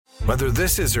Whether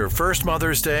this is her first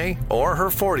Mother's Day or her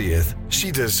 40th, she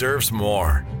deserves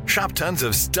more. Shop tons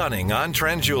of stunning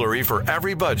on-trend jewelry for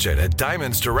every budget at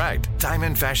Diamonds Direct.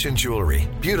 Diamond fashion jewelry,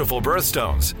 beautiful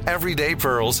birthstones, everyday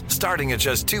pearls starting at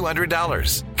just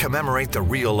 $200. Commemorate the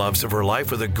real loves of her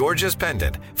life with a gorgeous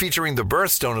pendant featuring the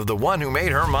birthstone of the one who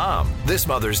made her mom. This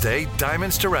Mother's Day,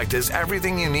 Diamonds Direct is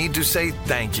everything you need to say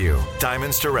thank you.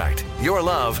 Diamonds Direct. Your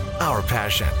love, our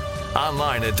passion.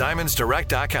 Online at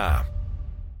diamondsdirect.com.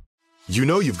 You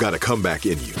know you've got a comeback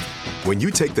in you. When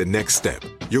you take the next step,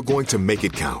 you're going to make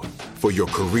it count. For your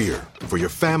career, for your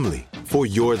family, for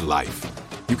your life.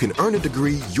 You can earn a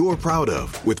degree you're proud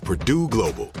of with Purdue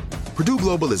Global. Purdue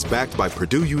Global is backed by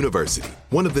Purdue University,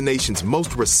 one of the nation's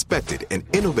most respected and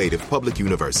innovative public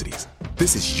universities.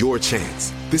 This is your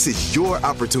chance. This is your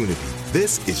opportunity.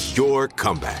 This is your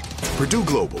comeback. Purdue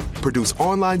Global, Purdue's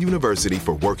online university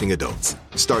for working adults.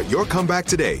 Start your comeback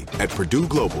today at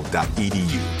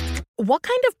purdueglobal.edu. What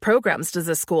kind of programs does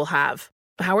this school have?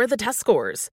 How are the test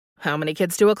scores? How many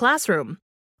kids do a classroom?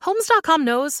 Homes.com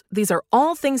knows these are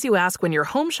all things you ask when you're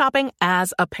home shopping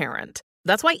as a parent.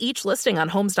 That's why each listing on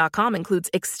Homes.com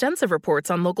includes extensive reports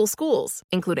on local schools,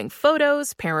 including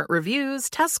photos, parent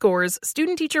reviews, test scores,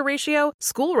 student-teacher ratio,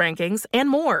 school rankings, and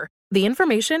more. The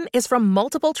information is from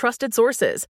multiple trusted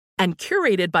sources and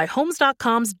curated by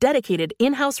Homes.com's dedicated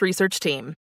in-house research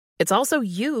team. It's also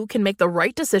you can make the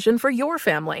right decision for your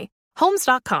family.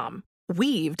 Homes.com.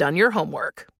 We've done your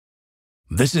homework.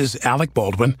 This is Alec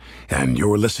Baldwin, and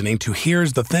you're listening to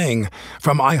Here's the Thing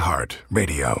from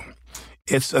iHeartRadio.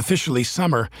 It's officially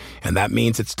summer, and that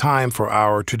means it's time for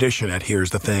our tradition at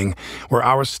Here's the Thing, where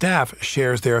our staff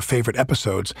shares their favorite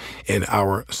episodes in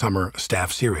our summer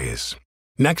staff series.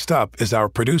 Next up is our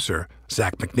producer,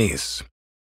 Zach McNeese.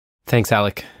 Thanks,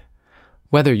 Alec.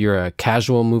 Whether you're a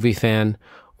casual movie fan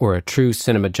or a true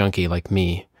cinema junkie like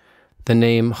me, the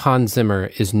name Hans Zimmer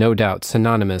is no doubt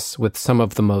synonymous with some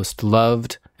of the most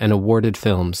loved and awarded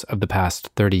films of the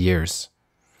past 30 years.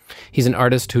 He's an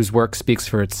artist whose work speaks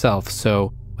for itself,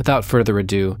 so without further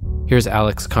ado, here's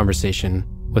Alec's conversation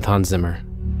with Hans Zimmer.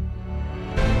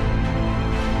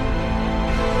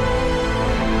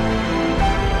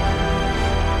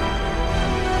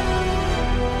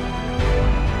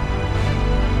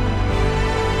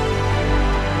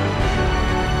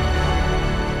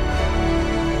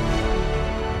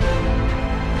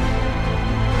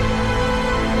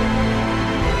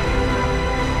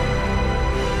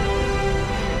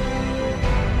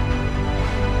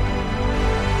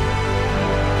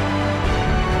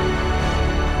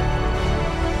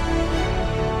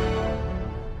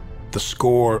 The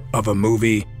score of a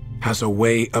movie has a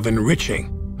way of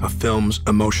enriching a film's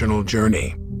emotional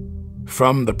journey.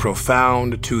 From the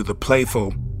profound to the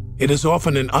playful, it is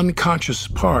often an unconscious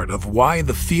part of why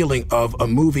the feeling of a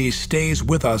movie stays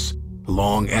with us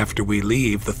long after we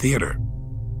leave the theater.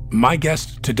 My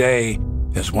guest today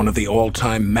is one of the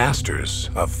all-time masters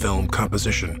of film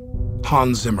composition,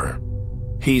 Hans Zimmer.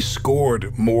 He's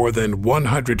scored more than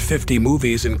 150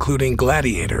 movies, including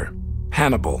Gladiator,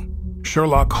 Hannibal,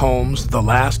 Sherlock Holmes, The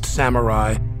Last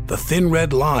Samurai, The Thin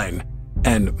Red Line,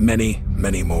 and many,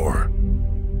 many more.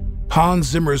 Hans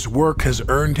Zimmer's work has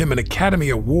earned him an Academy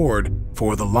Award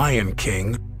for The Lion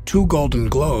King, 2 Golden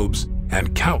Globes,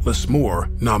 and countless more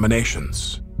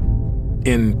nominations.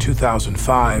 In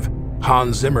 2005,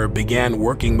 Hans Zimmer began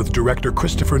working with director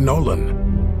Christopher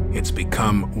Nolan. It's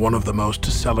become one of the most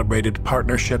celebrated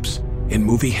partnerships in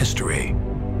movie history.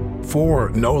 For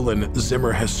Nolan,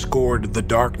 Zimmer has scored the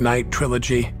Dark Knight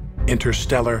trilogy,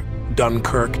 Interstellar,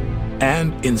 Dunkirk,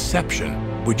 and Inception,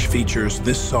 which features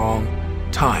this song,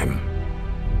 Time.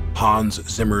 Hans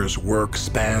Zimmer's work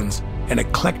spans an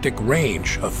eclectic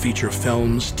range of feature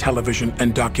films, television,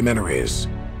 and documentaries.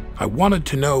 I wanted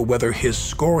to know whether his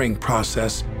scoring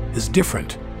process is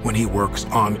different when he works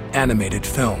on animated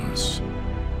films.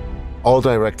 All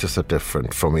directors are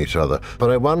different from each other.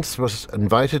 But I once was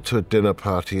invited to a dinner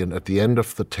party, and at the end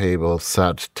of the table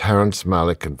sat Terrence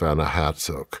Malick and Werner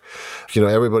Herzog. You know,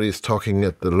 everybody's talking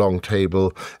at the long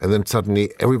table, and then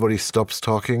suddenly everybody stops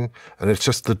talking, and it's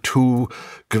just the two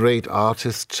great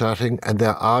artists chatting, and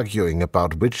they're arguing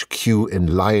about which cue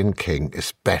in Lion King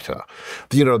is better.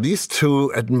 You know, these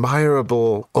two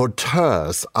admirable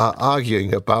auteurs are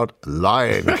arguing about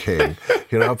Lion King,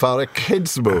 about a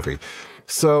kid's movie.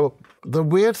 So the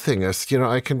weird thing is,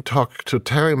 I can talk to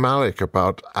Terry Malick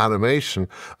about animation,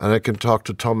 and I can talk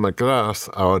to Tom McGrath,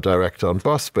 our director on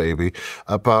Boss Baby,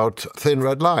 about Thin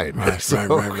Red Line. Right.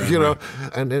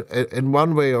 And in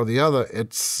one way or the other,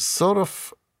 it's sort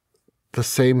of the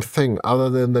same thing,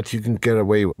 other than that you can get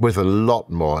away with a lot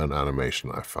more in animation,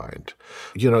 I find.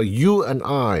 You and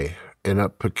I in a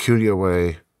peculiar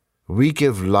way, we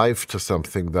give life to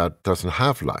something that doesn't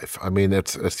have life. I mean,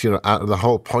 it's the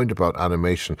whole point about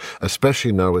animation,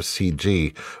 especially now with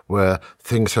CG, where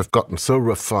things have gotten so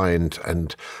refined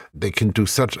and they can do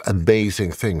such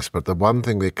amazing things. But the one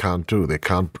thing they can't do, they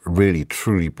can't really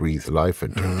truly breathe life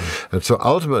into it. And so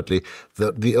ultimately,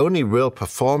 the only real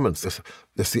performance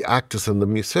is the actors and the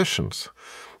musicians.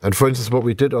 And for instance, what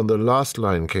we did on the last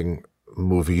Lion King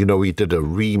movie, we did a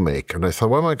remake. And I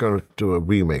thought, why am I going to do a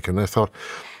remake? And I thought,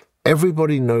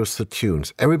 everybody knows the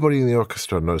tunes. Everybody in the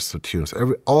orchestra knows the tunes.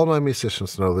 All my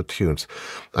musicians know the tunes.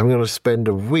 I'm going to spend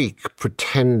a week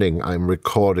pretending I'm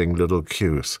recording little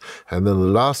cues. And then the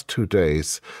last 2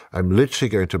 days, I'm literally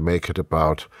going to make it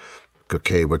about,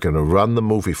 okay, we're going to run the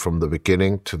movie from the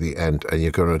beginning to the end, and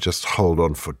you're going to just hold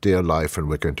on for dear life, and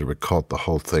we're going to record the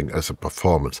whole thing as a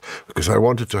performance. Because I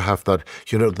wanted to have that,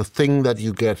 the thing that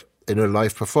you get in a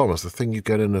live performance, the thing you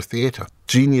get in a theater.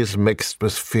 Genius mixed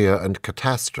with fear and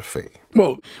catastrophe.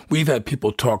 Well, we've had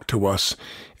people talk to us,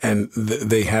 and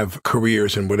they have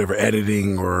careers in whatever,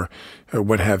 editing or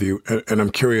what have you. And I'm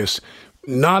curious,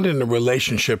 not in a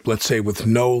relationship, let's say, with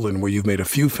Nolan, where you've made a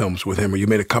few films with him, or you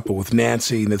made a couple with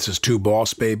Nancy, and this is 2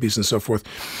 Boss Babies and so forth.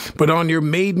 But on your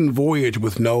maiden voyage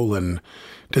with Nolan,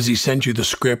 does he send you the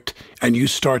script and you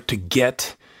start to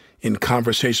get in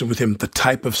conversation with him the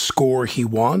type of score he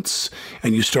wants,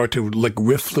 and you start to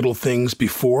riff little things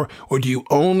before, or do you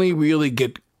only really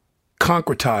get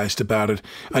concretized about it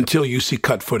until you see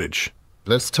cut footage?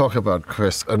 Let's talk about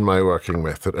Chris and my working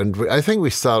method. And I think we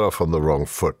start off on the wrong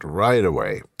foot right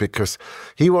away, because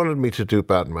he wanted me to do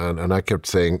Batman, and I kept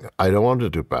saying, I don't want to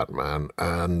do Batman.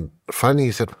 And finally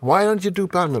he said, why don't you do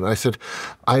Batman? I said,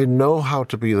 I know how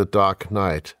to be the Dark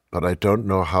Knight, but I don't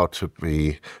know how to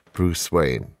be Bruce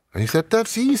Wayne. And he said,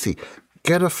 that's easy.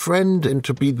 Get a friend in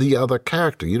to be the other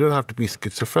character. You don't have to be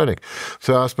schizophrenic.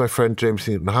 So I asked my friend James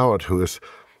Newton Howard, who is,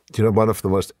 one of the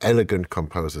most elegant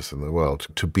composers in the world,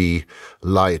 to be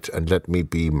light and let me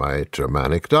be my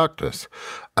Germanic darkness.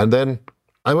 And then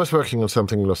I was working on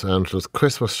something in Los Angeles.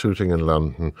 Chris was shooting in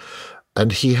London.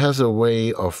 And he has a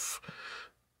way of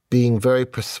being very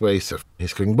persuasive.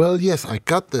 He's going, well, yes, I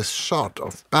got this shot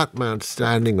of Batman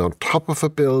standing on top of a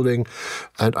building,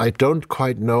 and I don't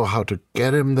quite know how to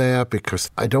get him there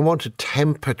because I don't want to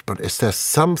tempt it, but is there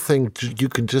something you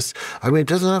can just, it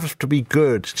doesn't have to be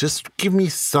good. Just give me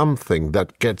something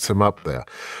that gets him up there.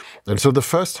 And so the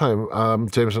first time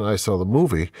James and I saw the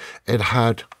movie, it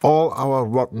had all our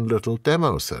rotten little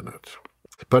demos in it.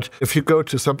 But if you go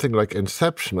to something like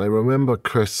Inception, I remember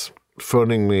Chris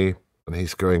phoning me, and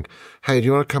he's going, hey, do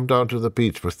you want to come down to the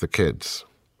beach with the kids?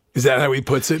 Is that how he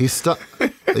puts it?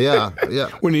 Yeah.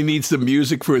 When he needs the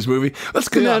music for his movie. Let's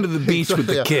go down to the beach with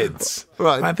the kids.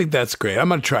 Right. I think that's great. I'm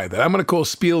going to try that. I'm going to call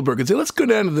Spielberg and say, let's go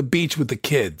down to the beach with the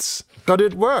kids. But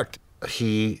it worked.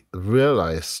 He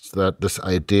realized that this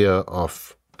idea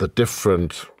of the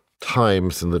different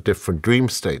times and the different dream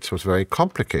states was very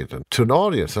complicated to an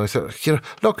audience. And I said,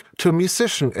 look, to a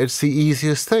musician, it's the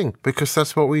easiest thing because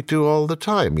that's what we do all the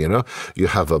time, You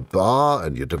have a bar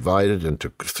and you divide it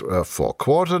into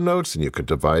 4/4 notes, and you can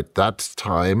divide that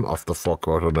time of the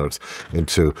 4/4 notes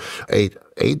into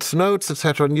eighth notes,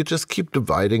 etc. And you just keep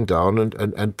dividing down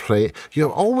and play.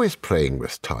 You're always playing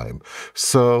with time.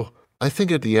 So I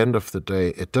think at the end of the day,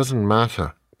 it doesn't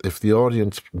matter if the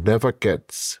audience never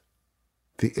gets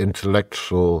the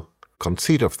intellectual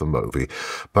conceit of the movie.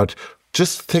 But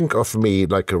just think of me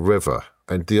like a river,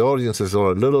 and the audience is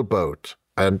on a little boat,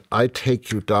 and I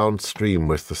take you downstream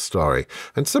with the story.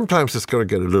 And sometimes it's going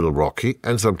to get a little rocky,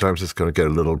 and sometimes it's going to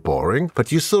get a little boring,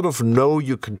 but you sort of know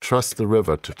you can trust the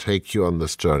river to take you on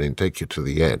this journey and take you to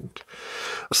the end.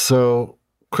 So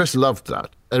Chris loved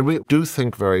that. And we do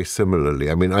think very similarly.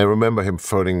 I remember him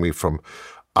phoning me from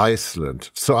Iceland.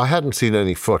 So I hadn't seen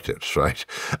any footage, right?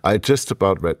 I just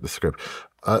about read the script.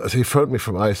 So he phoned me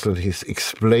from Iceland. He's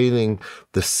explaining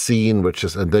the scene,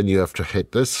 and then you have to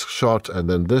hit this shot, and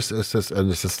then this is this, and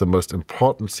this is the most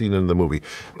important scene in the movie.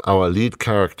 Our lead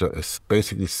character is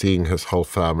basically seeing his whole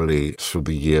family through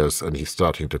the years, and he's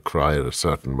starting to cry at a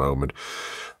certain moment.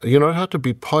 It had to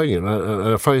be poignant.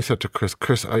 And I finally said to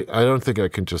Chris, I don't think I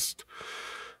can just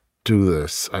do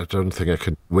this. I don't think I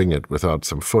can wing it without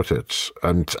some footage.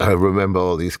 And I remember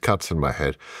all these cuts in my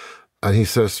head. And he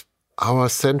says, our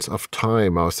sense of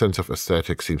time, our sense of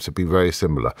aesthetic seems to be very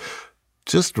similar.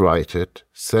 Just write it,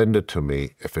 send it to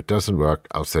me. If it doesn't work,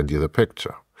 I'll send you the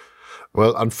picture.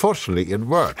 Well, unfortunately, it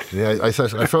worked. I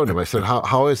phoned him. I said,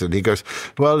 how is it? He goes,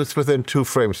 well, it's within 2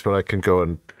 frames, but I can go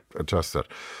and adjust that.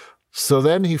 So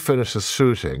then he finishes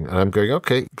shooting, and I'm going,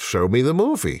 okay, show me the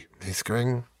movie. He's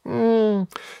going,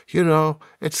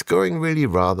 it's going really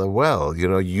rather well.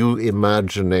 You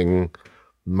imagining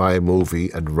my movie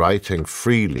and writing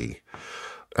freely.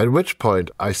 At which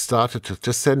point I started to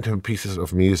just send him pieces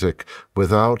of music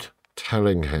without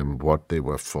telling him what they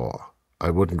were for. I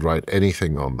wouldn't write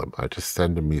anything on them. I just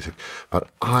send him music. But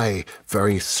I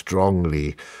very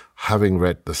strongly, having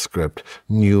read the script,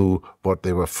 knew what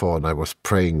they were for, and I was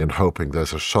praying and hoping.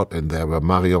 There's a shot in there where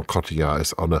Marion Cotillard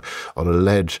is on a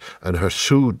ledge, and her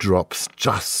shoe drops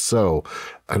just so.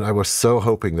 And I was so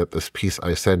hoping that this piece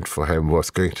I sent for him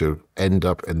was going to end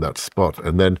up in that spot.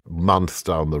 And then months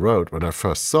down the road, when I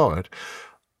first saw it,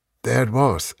 there it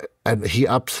was. And he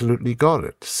absolutely got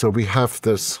it. So we have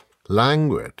this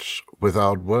language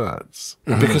without words.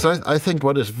 Mm-hmm. Because I think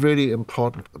what is really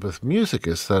important with music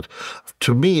is that,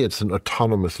 to me, it's an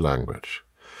autonomous language.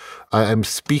 I am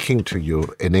speaking to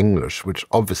you in English, which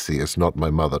obviously is not my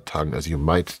mother tongue, as you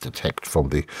might detect from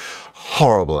the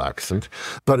horrible accent.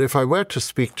 But if I were to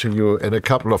speak to you in a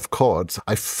couple of chords,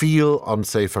 I feel on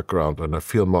safer ground and I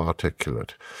feel more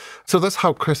articulate. So that's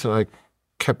how Chris and I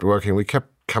kept working. We kept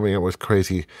coming up with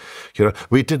crazy,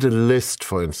 we did a list,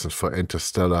 for instance, for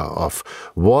Interstellar of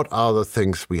what are the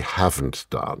things we haven't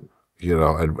done,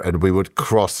 and we would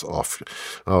cross off,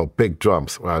 big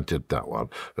drums, well, I did that one.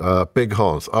 Big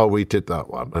horns, we did that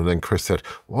one. And then Chris said,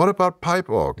 what about pipe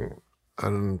organ?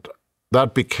 And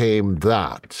that became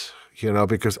that,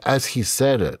 because as he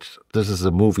said it, this is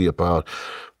a movie about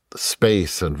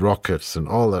space and rockets and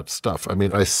all that stuff. I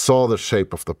mean, I saw the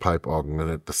shape of the pipe organ, and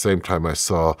at the same time I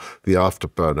saw the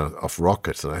afterburner of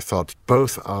rockets, and I thought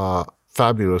both are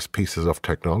fabulous pieces of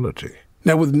technology.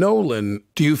 Now, with Nolan,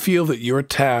 do you feel that your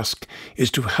task is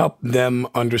to help them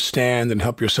understand and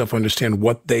help yourself understand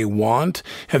what they want?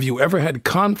 Have you ever had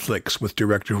conflicts with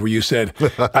directors where you said,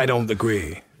 I don't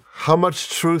agree? How much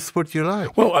truth would you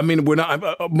like? Well, I mean, we're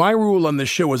not. My rule on this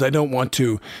show is I don't want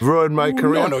to ruin my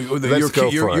career. No,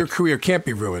 your career can't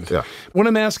be ruined. Yeah. What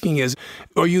I'm asking is,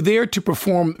 are you there to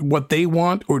perform what they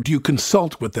want, or do you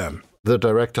consult with them? The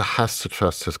director has to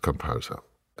trust his composer,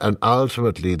 and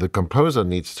ultimately, the composer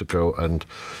needs to go and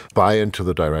buy into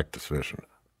the director's vision.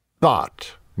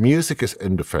 But music is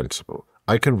indefensible.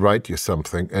 I can write you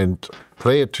something and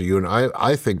play it to you, and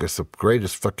I think it's the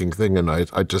greatest fucking thing, and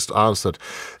I just answered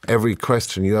every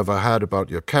question you ever had about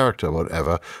your character or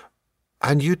whatever,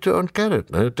 and you don't get it,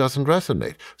 and it doesn't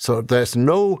resonate. So there's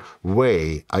no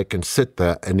way I can sit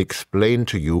there and explain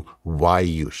to you why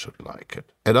you should like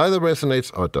it. It either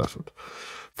resonates or it doesn't.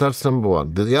 That's number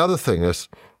one. The other thing is,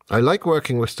 I like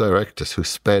working with directors who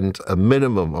spend a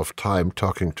minimum of time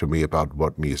talking to me about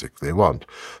what music they want.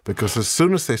 Because as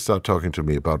soon as they start talking to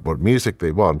me about what music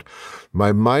they want,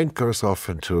 my mind goes off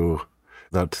into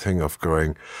that thing of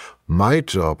going, my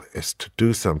job is to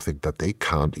do something that they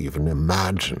can't even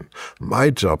imagine. My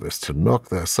job is to knock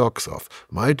their socks off.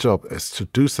 My job is to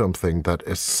do something that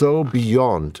is so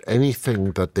beyond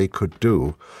anything that they could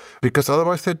do, because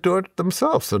otherwise they'd do it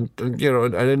themselves. And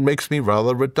it makes me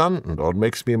rather redundant, or it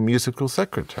makes me a musical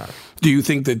secretary. Do you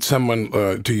think that someone,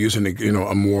 to use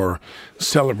a more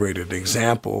celebrated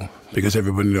example, because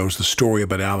everybody knows the story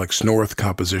about Alex North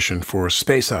composition for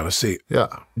Space Odyssey. Yeah.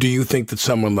 Do you think that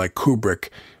someone like Kubrick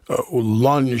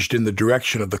lunged in the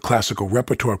direction of the classical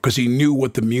repertoire because he knew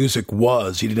what the music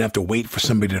was? He didn't have to wait for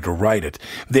somebody to write it.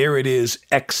 There it is,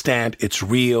 extant, it's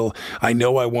real. I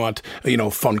know I want,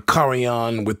 von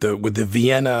Karajan with the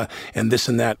Vienna and this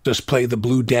and that. Just play the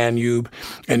Blue Danube,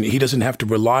 and he doesn't have to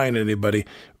rely on anybody.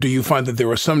 Do you find that there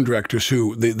are some directors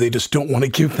who they just don't want to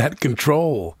give that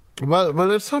control?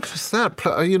 Well, it's not just that.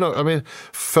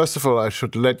 First of all, I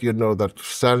should let you know that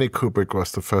Stanley Kubrick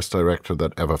was the first director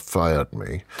that ever fired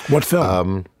me. What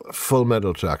film? Full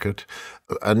Metal Jacket.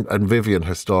 And Vivian,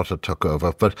 his daughter, took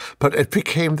over. But it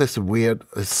became this weird,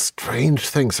 strange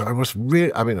thing. So I was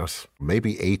I was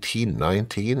maybe 18,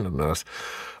 19.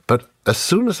 But as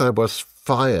soon as I was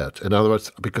fired, in other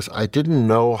words, because I didn't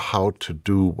know how to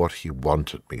do what he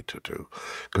wanted me to do.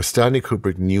 Because Stanley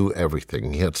Kubrick knew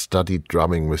everything. He had studied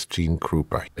drumming with Gene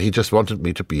Krupa. He just wanted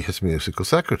me to be his musical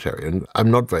secretary, and I'm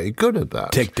not very good at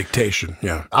that. Take dictation,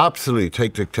 yeah. Absolutely,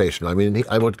 take dictation.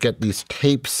 I would get these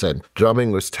tapes sent, drumming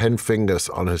with 10 fingers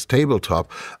on his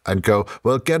tabletop, and go,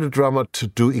 well, get a drummer to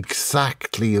do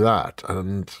exactly that.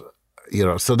 And,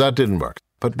 so that didn't work.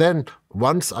 But then,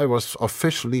 once I was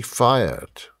officially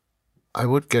fired, I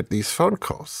would get these phone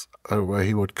calls where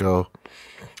he would go,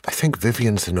 I think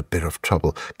Vivian's in a bit of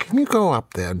trouble. Can you go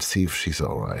up there and see if she's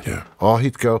all right? Yeah. Or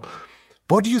he'd go,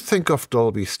 what do you think of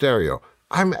Dolby Stereo?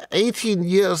 I'm 18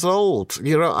 years old.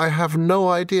 I have no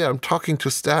idea. I'm talking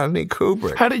to Stanley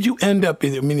Kubrick. How did you end up,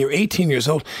 you're 18 years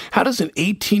old. How does an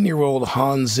 18-year-old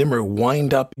Hans Zimmer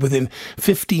wind up within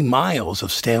 50 miles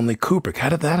of Stanley Kubrick? How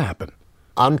did that happen?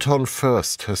 Anton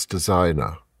Furst, his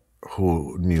designer,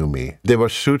 who knew me. They were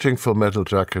shooting for Metal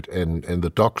Jacket in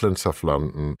the Docklands of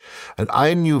London. And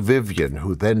I knew Vivian,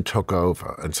 who then took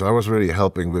over. And so I was really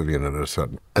helping Vivian at a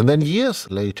certain. And then years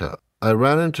later, I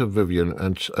ran into Vivian,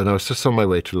 and I was just on my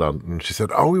way to London. She said,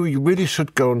 "Oh, you really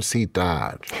should go and see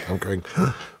Dad." I'm going,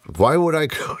 "Why would I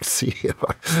go and see him?"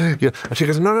 And she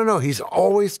goes, No, he's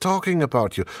always talking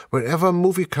about you. Whenever a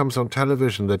movie comes on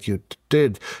television that you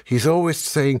did, he's always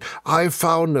saying, "I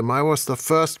found him. I was the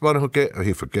first one who gave..."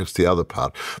 He forgets the other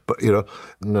part. But,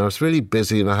 and I was really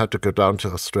busy, and I had to go down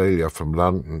to Australia from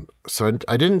London. So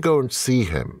I didn't go and see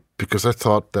him, because I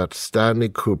thought that Stanley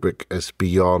Kubrick is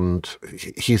beyond,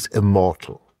 he's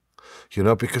immortal,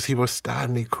 because he was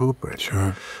Stanley Kubrick.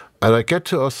 Sure. And I get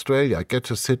to Australia, I get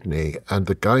to Sydney, and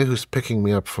the guy who's picking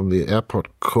me up from the airport,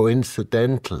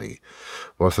 coincidentally,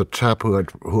 was a chap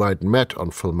who I'd met on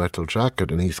Full Metal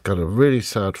Jacket, and he's got a really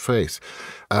sad face.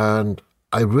 And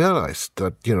I realized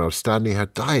that, Stanley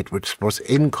had died, which was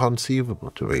inconceivable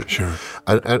to me. Sure.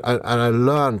 And I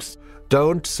learned...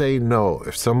 Don't say no.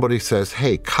 If somebody says,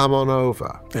 "Hey, come on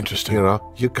over." Interesting.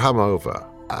 You come over.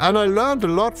 And I learned a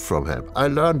lot from him. I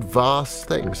learned vast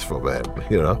things from him,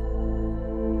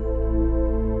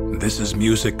 This is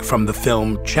music from the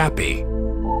film Chappie.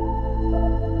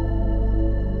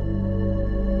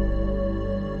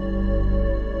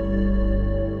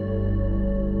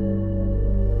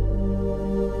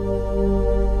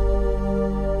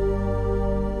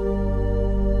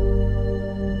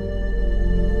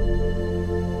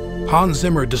 Hans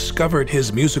Zimmer discovered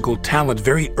his musical talent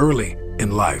very early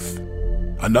in life.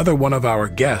 Another one of our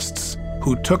guests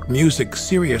who took music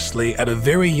seriously at a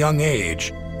very young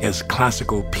age is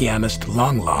classical pianist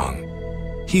Lang Lang.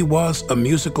 He was a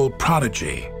musical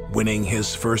prodigy, winning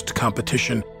his first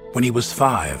competition when he was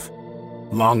 5.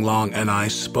 Lang Lang and I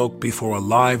spoke before a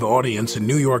live audience in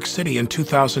New York City in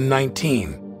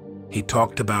 2019. He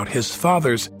talked about his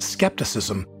father's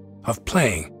skepticism of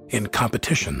playing in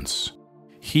competitions.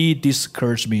 He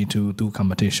discouraged me to do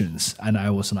competitions, and I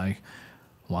was like,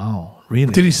 wow,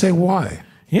 really? Did he say why?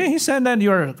 Yeah, he said that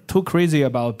you're too crazy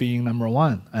about being number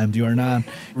one, and you're not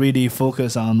really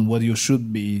focused on what you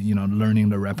should be, learning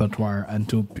the repertoire. And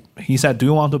he said, do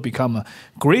you want to become a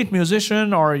great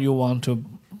musician, or you want to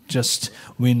just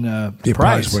win a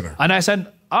prize winner? And I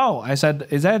said,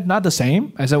 is that not the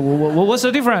same? I said, well, what's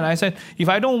the difference? I said, if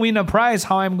I don't win a prize,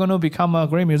 how am I going to become a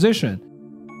great musician?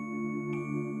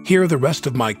 Hear the rest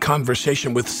of my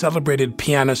conversation with celebrated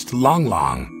pianist Lang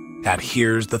Lang at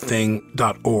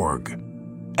hearsthething.org.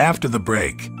 After the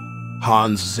break,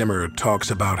 Hans Zimmer talks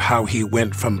about how he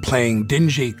went from playing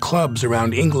dingy clubs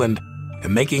around England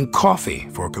and making coffee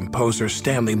for composer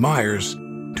Stanley Myers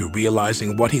to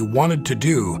realizing what he wanted to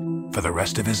do for the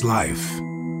rest of his life.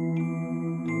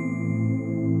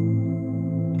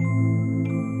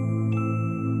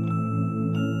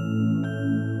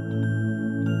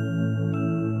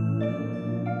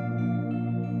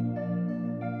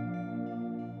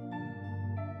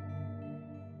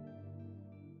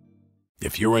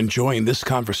 If you're enjoying this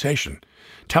conversation,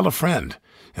 tell a friend,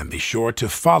 and be sure to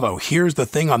follow Here's the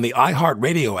Thing on the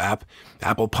iHeartRadio app,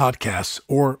 Apple Podcasts,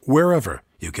 or wherever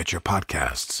you get your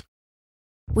podcasts.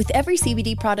 With every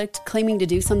CBD product claiming to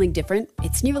do something different,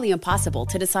 it's nearly impossible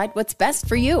to decide what's best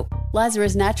for you.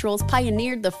 Lazarus Naturals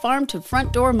pioneered the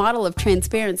farm-to-front-door model of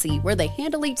transparency, where they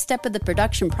handle each step of the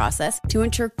production process to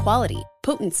ensure quality,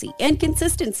 potency, and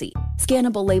consistency.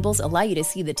 Scannable labels allow you to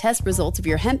see the test results of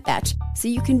your hemp batch, so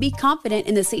you can be confident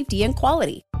in the safety and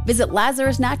quality. Visit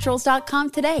LazarusNaturals.com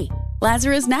today.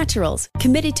 Lazarus Naturals,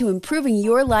 committed to improving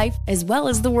your life as well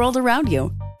as the world around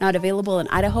you. Not available in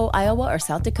Idaho, Iowa, or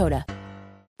South Dakota.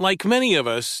 Like many of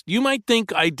us, you might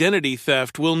think identity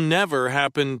theft will never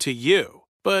happen to you.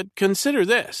 But consider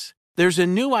this. There's a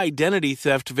new identity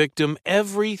theft victim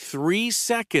every 3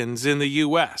 seconds in the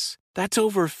U.S. That's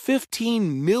over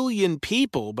 15 million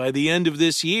people by the end of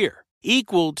this year,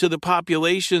 equal to the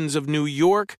populations of New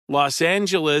York, Los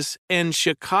Angeles, and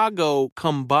Chicago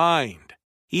combined.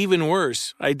 Even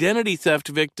worse, identity theft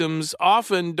victims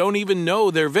often don't even know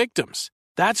they're victims.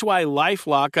 That's why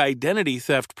LifeLock Identity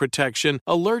Theft Protection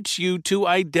alerts you to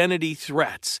identity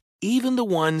threats, even the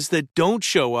ones that don't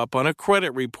show up on a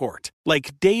credit report,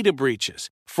 like data breaches,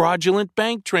 fraudulent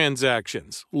bank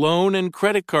transactions, loan and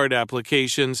credit card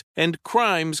applications, and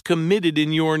crimes committed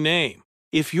in your name.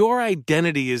 If your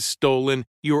identity is stolen,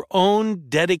 your own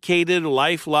dedicated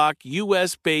LifeLock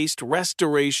U.S.-based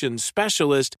restoration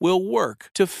specialist will work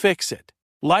to fix it.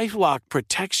 LifeLock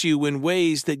protects you in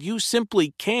ways that you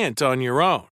simply can't on your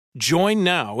own. Join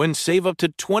now and save up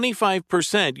to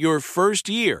 25% your first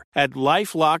year at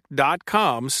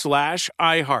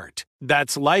LifeLock.com/iHeart.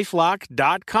 That's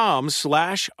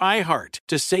LifeLock.com/iHeart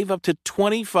to save up to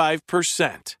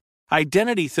 25%.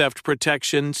 Identity theft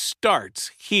protection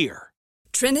starts here.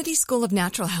 Trinity School of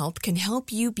Natural Health can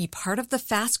help you be part of the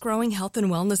fast-growing health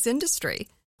and wellness industry.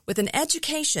 With an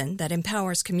education that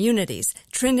empowers communities,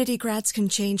 Trinity grads can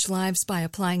change lives by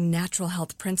applying natural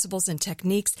health principles and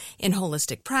techniques in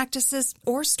holistic practices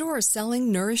or stores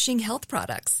selling nourishing health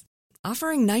products.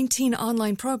 Offering 19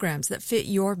 online programs that fit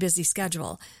your busy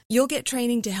schedule, you'll get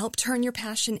training to help turn your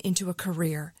passion into a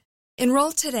career.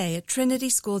 Enroll today at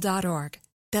trinityschool.org.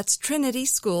 That's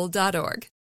trinityschool.org.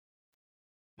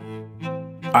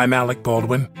 I'm Alec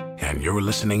Baldwin, and you're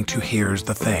listening to Here's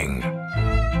the Thing.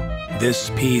 This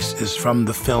piece is from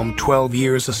the film 12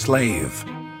 Years a Slave.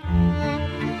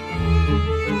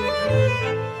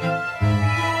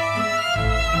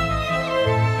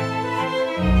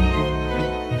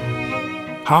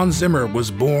 Hans Zimmer was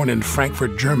born in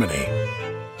Frankfurt, Germany.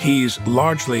 He's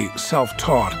largely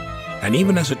self-taught, and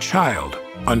even as a child,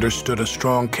 understood a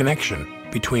strong connection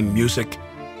between music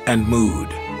and mood.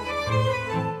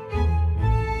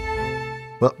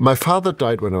 Well, my father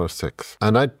died when I was 6,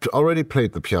 and I'd already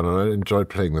played the piano, and I enjoyed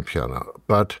playing the piano.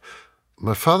 But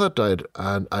my father died,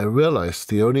 and I realized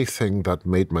the only thing that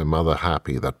made my mother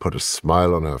happy, that put a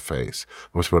smile on her face,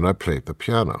 was when I played the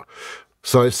piano.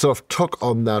 So I sort of took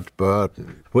on that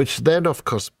burden, which then, of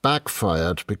course,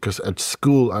 backfired because at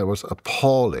school I was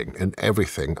appalling in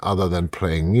everything other than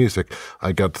playing music.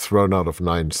 I got thrown out of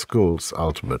 9 schools,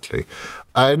 ultimately.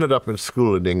 I ended up in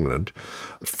school in England,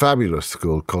 a fabulous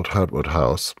school called Hurtwood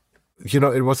House. You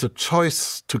know, it was a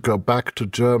choice to go back to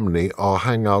Germany or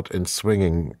hang out in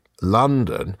swinging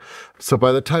London. So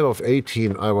by the time of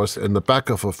 18, I was in the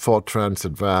back of a Ford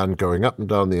Transit van going up and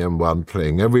down the M1,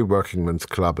 playing every workingman's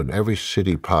club and every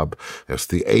shitty pub. It was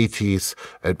the 80s.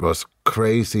 It was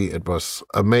crazy. It was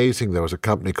amazing. There was a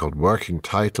company called Working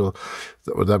Title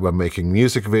that were making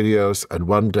music videos. And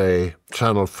one day,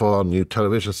 Channel 4, a new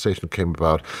television station, came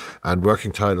about, and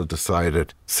Working Title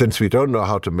decided, since we don't know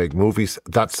how to make movies,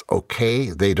 that's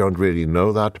okay. They don't really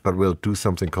know that, but we'll do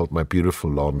something called My Beautiful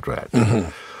Laundrette.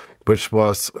 Mm-hmm. Which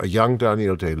was a young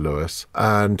Daniel Day-Lewis,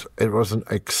 and it was an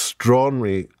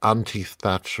extraordinary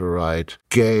anti-Thatcherite,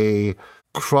 gay,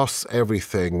 cross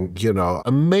everything, you know,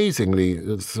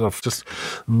 amazingly sort of just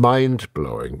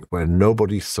mind-blowing, where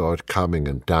nobody saw it coming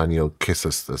and Daniel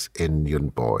kisses this Indian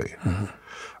boy. Mm-hmm.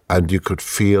 And you could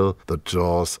feel the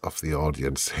jaws of the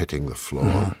audience hitting the floor,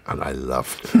 mm-hmm. and I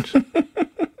loved it.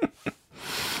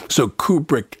 So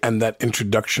Kubrick and that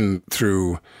introduction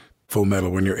through Full Metal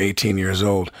when you're 18 years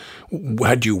old.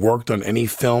 Had you worked on any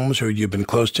films, or had you been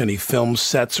close to any film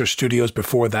sets or studios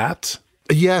before that?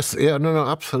 Yes, no,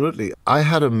 absolutely. I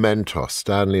had a mentor,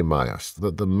 Stanley Myers,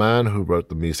 the man who wrote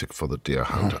the music for The Deer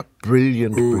Hunter.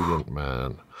 Brilliant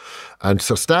man. And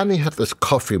so Stanley had this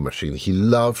coffee machine. He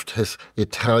loved his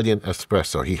Italian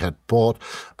espresso. He had bought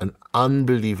an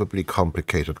unbelievably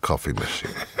complicated coffee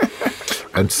machine.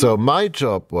 And so my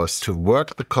job was to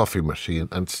work the coffee machine,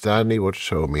 and Stanley would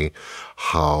show me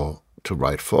how to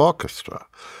write for orchestra.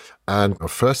 And our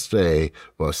first day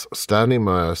was Stanley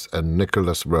Myers and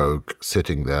Nicholas Roeg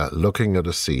sitting there looking at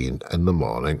a scene in the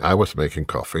morning. I was making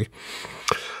coffee.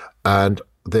 And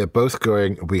they're both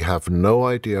going, we have no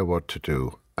idea what to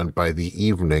do. And by the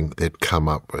evening, they'd come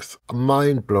up with a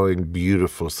mind-blowing,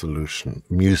 beautiful solution,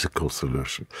 musical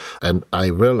solution. And I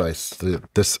realized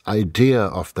that this idea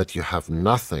of that you have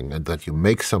nothing and that you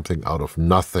make something out of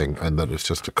nothing and that it's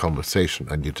just a conversation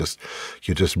and you just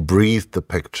breathe the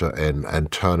picture in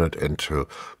and turn it into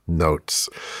notes.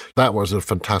 That was a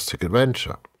fantastic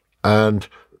adventure. And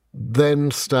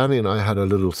then Stanley and I had a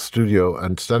little studio,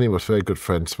 and Stanley was very good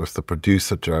friends with the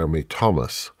producer, Jeremy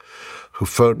Thomas, who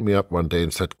phoned me up one day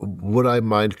and said, would I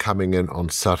mind coming in on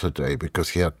Saturday? Because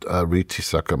he had Ricci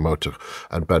Sakamoto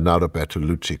and Bernardo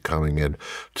Bertolucci coming in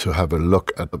to have a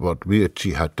look at what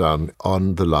Ricci had done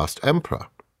on The Last Emperor.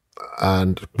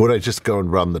 And would I just go and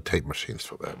run the tape machines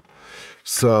for them?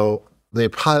 So they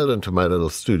piled into my little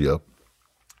studio.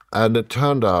 And it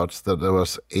turned out that there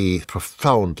was a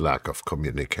profound lack of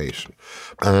communication.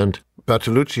 And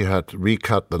Bertolucci had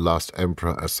recut The Last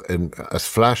Emperor as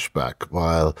flashback,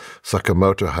 while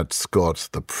Sakamoto had scored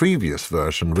the previous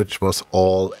version, which was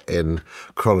all in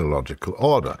chronological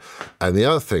order. And the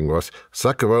other thing was,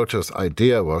 Sakamoto's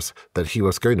idea was that he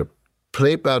was going to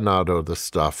play Bernardo the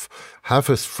stuff, have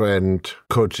his friend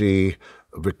Koji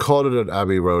recorded at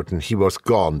Abbey Road, and he was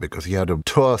gone because he had a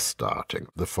tour starting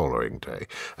the following day.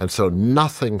 And so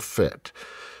nothing fit.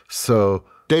 So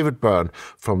David Byrne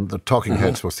from the Talking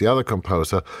Heads was the other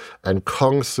composer, and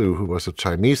Kong Su, who was a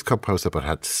Chinese composer but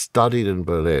had studied in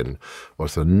Berlin,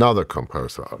 was another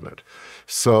composer on it.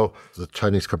 So the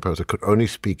Chinese composer could only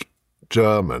speak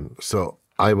German, so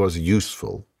I was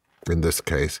useful in this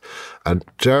case. And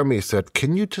Jeremy said,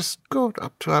 can you just go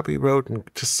up to Abbey Road and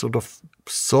just sort of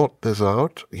sort this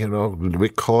out,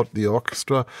 record the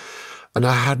orchestra? And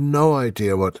I had no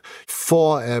idea what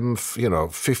 4M,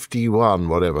 51,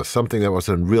 whatever, something that was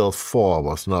in real 4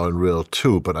 was now in real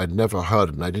 2, but I'd never heard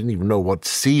it, and I didn't even know what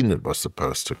scene it was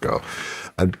supposed to go.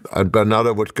 And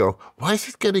Bernardo would go, why is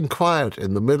it getting quiet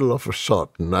in the middle of a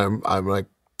shot? And I'm like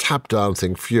tap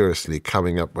dancing furiously,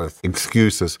 coming up with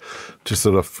excuses to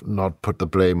sort of not put the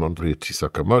blame on Ryuichi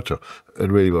Sakamoto.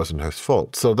 It really wasn't his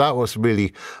fault. So that was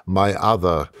really my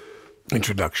other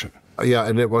introduction. Yeah,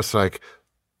 and it was like,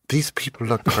 these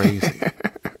people are crazy.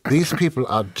 These people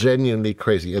are genuinely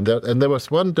crazy. And there was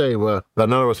one day where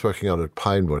Bernardo was working out at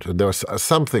Pinewood, and there was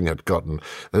something had gotten,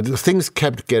 things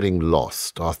kept getting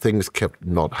lost, or things kept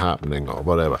not happening, or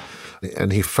whatever.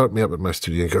 And he phoned me up at my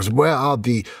studio and he goes, where are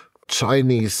the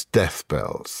Chinese death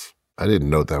bells? I didn't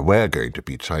know there were going to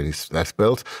be Chinese death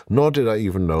bells, nor did I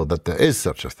even know that there is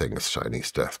such a thing as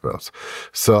Chinese death bells.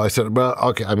 So I said, well,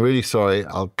 okay, I'm really sorry.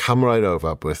 I'll come right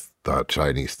over with the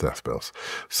Chinese death bells.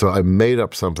 So I made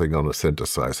up something on a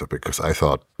synthesizer because I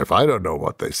thought, if I don't know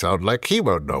what they sound like, he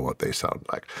won't know what they sound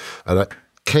like. And I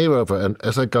came over, and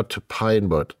as I got to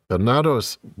Pinewood,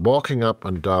 Bernardo's walking up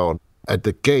and down at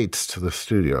the gates to the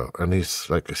studio, and he's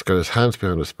got his hands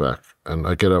behind his back, and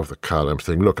I get out of the car and I'm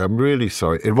saying, look, I'm really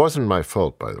sorry. It wasn't my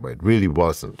fault, by the way. It really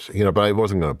wasn't. But I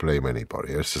wasn't going to blame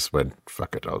anybody. I just went,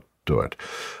 fuck it, I'll do it.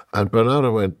 And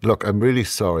Bernardo went, look, I'm really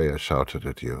sorry I shouted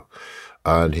at you.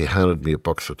 And he handed me a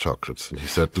box of chocolates, and he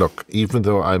said, look, even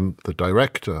though I'm the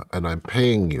director and I'm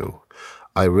paying you,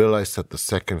 I realize that the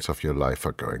seconds of your life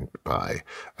are going by,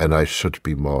 and I should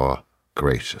be more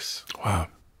gracious. Wow.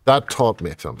 That taught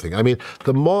me something. I mean,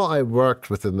 the more I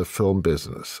worked within the film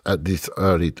business at these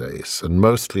early days, and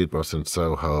mostly it was in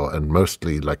Soho and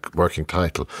mostly like working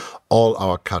title, all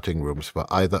our cutting rooms were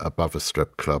either above a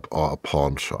strip club or a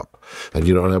pawn shop. And,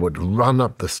 and I would run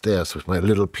up the stairs with my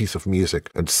little piece of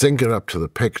music and sync it up to the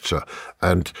picture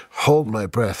and hold my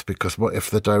breath because what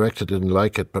if the director didn't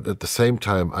like it? But at the same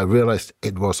time, I realized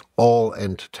it was all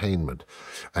entertainment.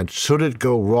 And should it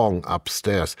go wrong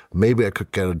upstairs, maybe I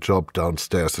could get a job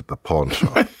downstairs at the pawn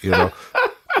shop,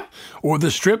 Or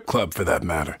the strip club, for that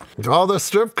matter. Or the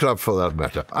strip club, for that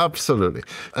matter. Absolutely.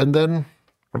 And then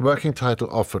Working Title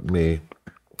offered me,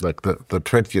 like the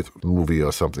 20th movie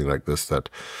or something like this, that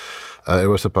it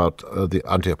was about the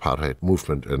anti-apartheid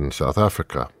movement in South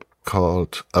Africa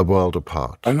called A World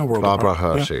Apart. I know World Apart. Barbara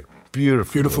Hershey. Yeah.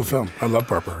 Beautiful film. I love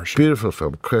Barbara Hershey. Beautiful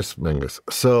film. Chris Mingus.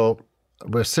 So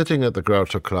we're sitting at the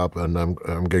Groucho Club, and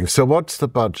I'm going, so what's the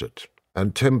budget?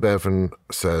 And Tim Bevan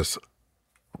says,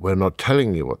 we're not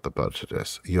telling you what the budget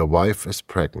is. Your wife is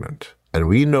pregnant, and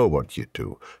we know what you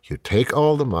do. You take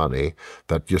all the money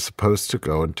that you're supposed to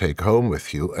go and take home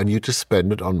with you, and you just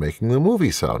spend it on making the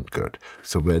movie sound good.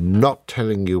 So we're not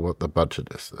telling you what the budget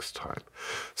is this time.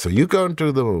 So you go and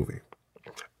do the movie,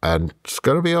 and it's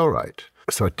going to be all right.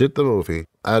 So I did the movie,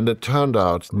 and it turned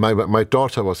out my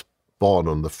daughter was born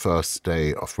on the first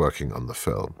day of working on the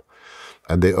film.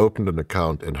 And they opened an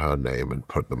account in her name and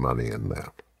put the money in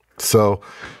there. So,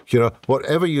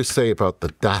 whatever you say about the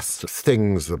daft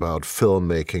things about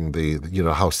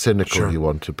filmmaking, how cynical you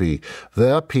want to be,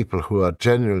 there are people who are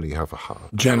genuinely have a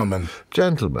heart. Gentlemen.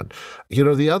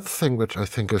 The other thing which I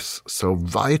think is so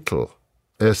vital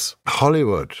is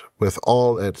Hollywood, with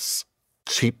all its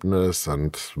cheapness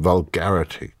and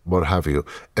vulgarity, what have you,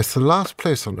 it's the last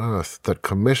place on earth that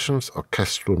commissions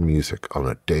orchestral music on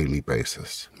a daily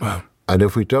basis. Wow. And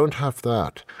if we don't have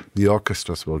that, the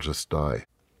orchestras will just die.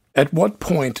 At what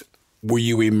point were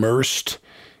you immersed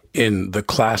in the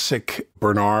classic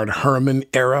Bernard Herrmann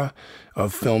era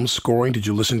of film scoring? Did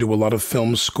you listen to a lot of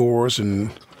film scores?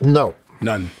 No.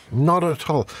 None? Not at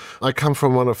all. I come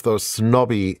from one of those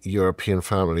snobby European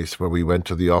families where we went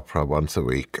to the opera once a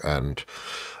week, and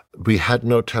we had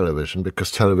no television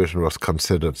because television was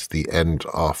considered the end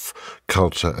of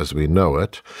culture as we know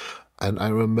it. And I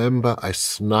remember I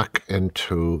snuck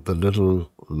into the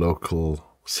little local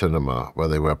cinema where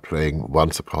they were playing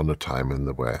Once Upon a Time in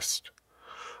the West.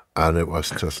 And it was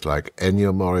just like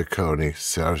Ennio Morricone,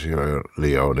 Sergio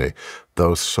Leone,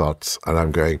 those shots. And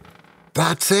I'm going,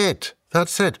 that's it.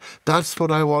 That's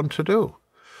what I want to do.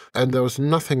 And there was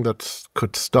nothing that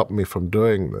could stop me from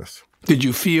doing this. Did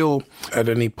you feel at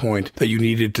any point that you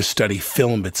needed to study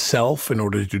film itself in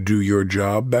order to do your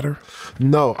job better?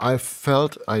 No, I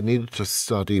felt I needed to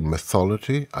study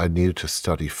mythology. I needed to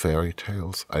study fairy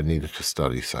tales. I needed to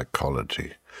study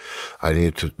psychology. I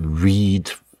needed to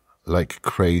read like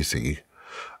crazy.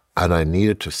 And I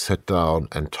needed to sit down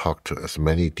and talk to as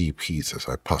many DPs as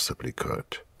I possibly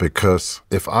could. Because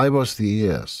if I was the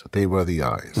ears, they were the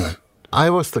eyes. Right. I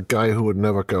was the guy who would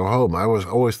never go home. I was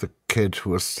always the kid who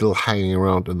was still hanging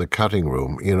around in the cutting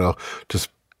room, just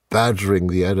badgering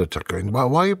the editor, going,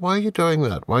 why are you doing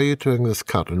that? Why are you doing this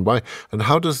cut? And why? And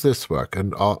how does this work?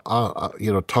 And,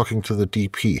 talking to the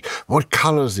DP, what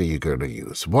colors are you going to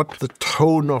use? What's the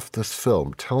tone of this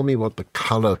film? Tell me what the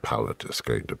color palette is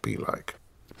going to be like.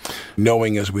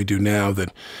 Knowing as we do now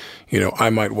that, I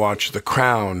might watch The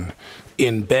Crown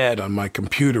in bed on my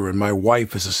computer and my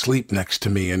wife is asleep next to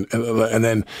me. And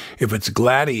then if it's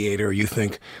Gladiator, you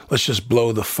think, let's just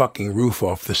blow the fucking roof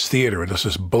off this theater and let's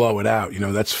just blow it out.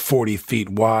 That's 40 feet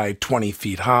wide, 20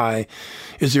 feet high.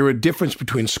 Is there a difference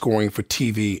between scoring for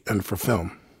TV and for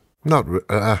film? Not,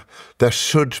 there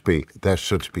should be,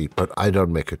 but I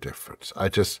don't make a difference. I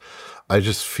just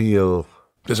feel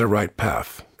there's a right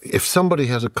path. If somebody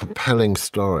has a compelling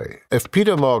story, if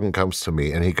Peter Morgan comes to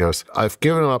me and he goes, I've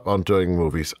given up on doing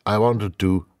movies, I want to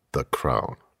do The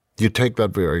Crown. You take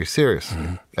that very seriously.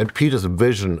 Mm-hmm. And Peter's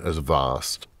vision is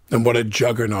vast. And what a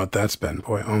juggernaut that's been,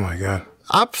 boy. Oh, my God.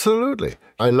 Absolutely.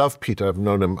 I love Peter. I've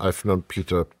known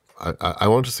Peter. I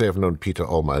want to say I've known Peter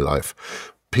all my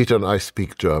life. Peter and I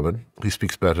speak German. He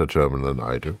speaks better German than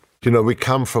I do. We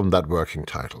come from that working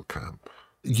title camp.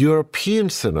 European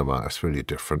cinema is really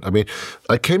different. I mean,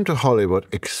 I came to Hollywood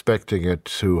expecting it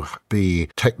to be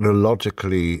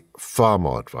technologically far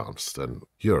more advanced than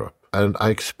Europe. And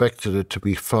I expected it to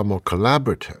be far more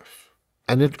collaborative.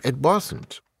 And it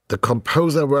wasn't. The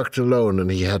composer worked alone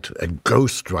and he had a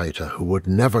ghostwriter who would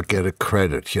never get a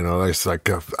credit. It's like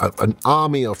an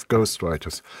army of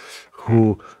ghostwriters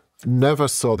who never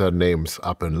saw their names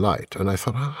up in light. And I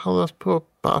thought, how are those poor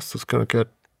bastards going to get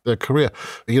their career?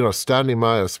 Stanley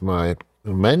Meyer's my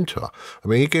mentor. I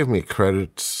mean, he gave me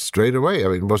credit straight away. I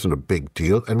mean, it wasn't a big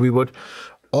deal. And we would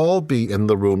all be in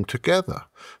the room together.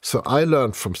 So I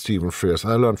learned from Stephen Frears.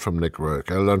 I learned from Nick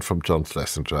Rourke. I learned from John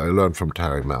Schlesinger. I learned from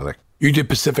Terry Malick. You did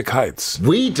Pacific Heights.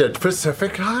 We did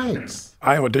Pacific Heights.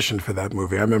 I auditioned for that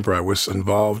movie. I remember I was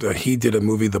involved. He did a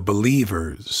movie, The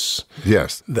Believers.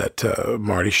 Yes. That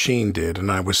Marty Sheen did,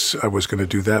 and I was going to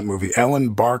do that movie. Ellen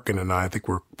Barkin and I think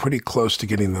were pretty close to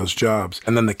getting those jobs.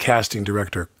 And then the casting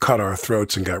director cut our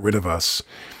throats and got rid of us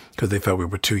because they felt we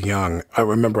were too young. I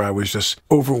remember I was just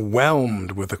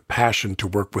overwhelmed with a passion to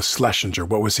work with Schlesinger.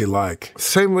 What was he like?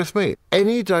 Same with me.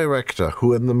 Any director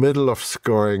who in the middle of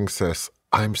scoring says,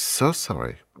 I'm so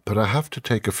sorry, but I have to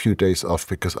take a few days off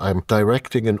because I'm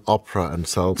directing an opera in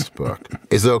Salzburg,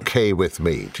 is okay with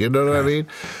me. Do you know what I mean?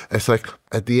 It's like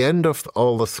at the end of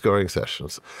all the scoring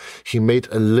sessions, he made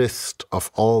a list of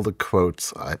all the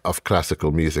quotes of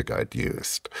classical music I'd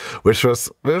used, which was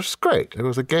great. It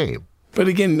was a game. But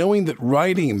again, knowing that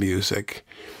writing music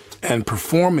and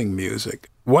performing music,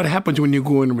 what happens when you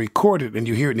go and record it and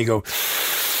you hear it and you go,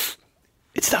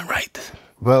 it's not right?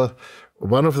 Well,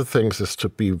 one of the things is to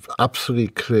be absolutely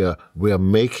clear, we are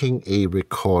making a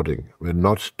recording. We're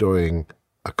not doing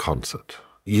a concert.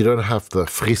 You don't have the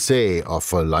frisée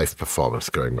of a live performance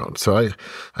going on. So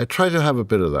I try to have a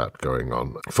bit of that going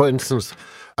on. For instance,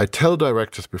 I tell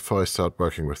directors before I start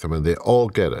working with them, and they all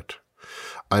get it,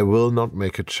 I will not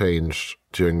make a change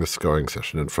during the scoring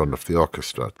session in front of the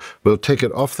orchestra. We'll take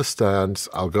it off the stands,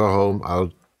 I'll go home,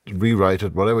 I'll rewrite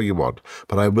it, whatever you want.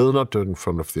 But I will not do it in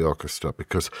front of the orchestra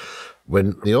because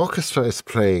when the orchestra is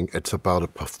playing, it's about a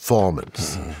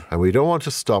performance. Mm-hmm. And we don't want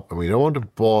to stop and we don't want to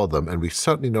bore them and we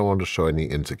certainly don't want to show any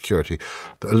insecurity.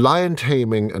 The lion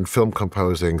taming and film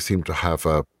composing seem to have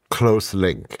a close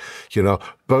link.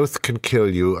 Both can kill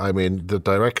you. I mean, the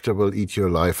director will eat your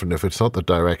life, and if it's not the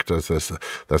director,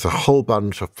 there's a whole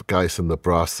bunch of guys in the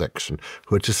brass section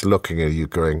who are just looking at you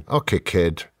going, okay,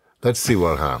 kid, let's see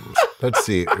what happens. Let's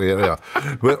see.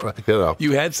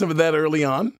 You had some of that early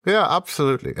on? Yeah,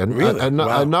 absolutely. And, really? and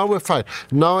wow. now we're fine.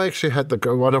 Now I actually had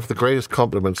one of the greatest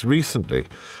compliments recently.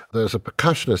 There's a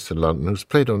percussionist in London who's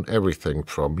played on everything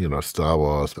from, Star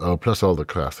Wars, plus all the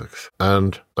classics.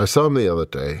 And I saw him the other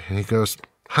day, and he goes,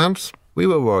 Hans, we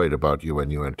were worried about you when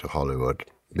you went to Hollywood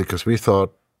because we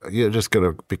thought you're just going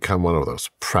to become one of those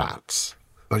prats.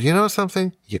 But you know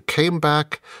something? You came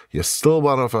back, you're still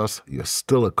one of us, you're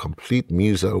still a complete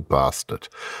muso bastard,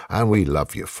 and we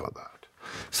love you for that.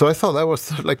 So I thought that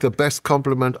was like the best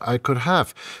compliment I could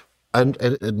have. And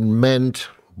it meant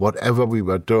whatever we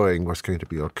were doing was going to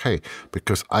be okay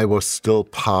because I was still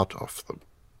part of them.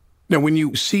 Now, when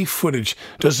you see footage,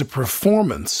 does the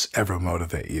performance ever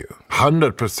motivate you?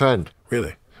 100%.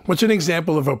 Really? What's an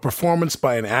example of a performance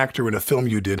by an actor in a film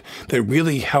you did that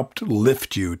really helped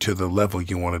lift you to the level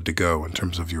you wanted to go in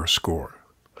terms of your score?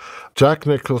 Jack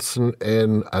Nicholson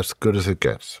in As Good as It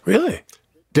Gets. Really?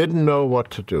 Didn't know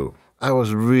what to do. I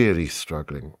was really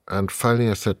struggling. And finally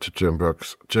I said to Jim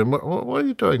Brooks, Jim, what are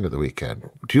you doing at the weekend?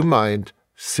 Do you mind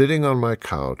sitting on my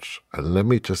couch and let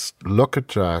me just look at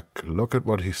Jack, look at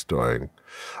what he's doing?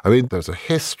 I mean, there's a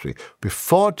history.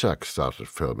 Before Jack started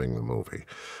filming the movie,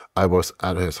 I was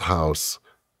at his house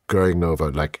going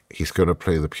over, like, he's going to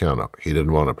play the piano. He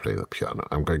didn't want to play the piano.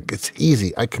 I'm going, it's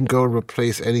easy. I can go and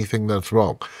replace anything that's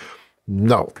wrong.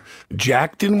 No.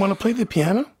 Jack didn't want to play the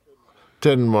piano?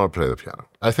 Didn't want to play the piano.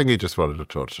 I think he just wanted to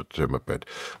torture Jim a bit.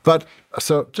 But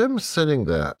so Jim's sitting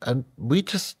there, and we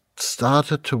just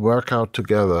started to work out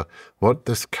together what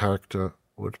this character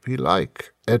would be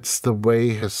like. It's the way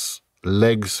his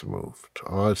legs moved,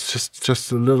 or it's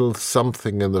just a little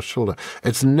something in the shoulder.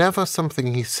 It's never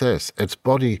something he says. It's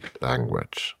body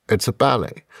language. It's a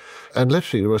ballet. And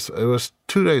literally, it was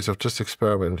 2 days of just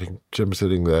experimenting, Jim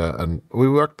sitting there, and we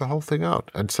worked the whole thing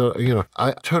out. And so,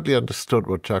 I totally understood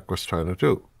what Jack was trying to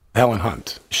do. Helen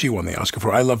Hunt, she won the Oscar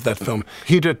for. I love that film.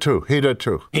 He did too. He did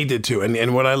too.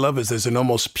 And what I love is there's an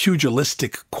almost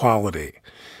pugilistic quality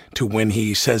to when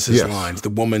he says his lines. The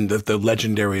woman, the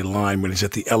legendary line when he's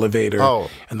at the elevator,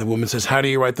 and the woman says, how do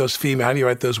you write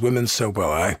those women so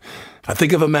well? I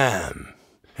think of a man,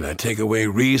 and I take away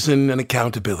reason and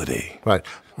accountability. Right.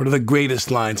 One of the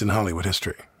greatest lines in Hollywood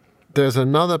history. There's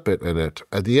another bit in it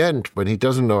at the end when he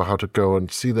doesn't know how to go and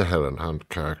see the Helen Hunt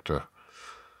character.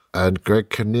 And Greg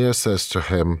Kinnear says to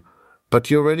him, but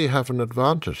you already have an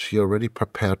advantage. You're already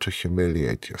prepared to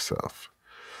humiliate yourself.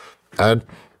 And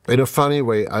in a funny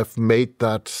way, I've made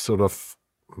that sort of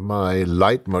my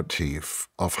leitmotif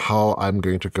of how I'm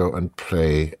going to go and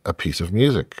play a piece of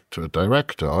music to a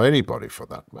director or anybody for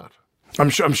that matter. I'm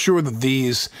sure that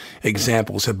these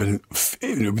examples have been,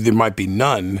 there might be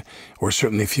none, or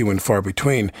certainly few and far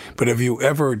between, but have you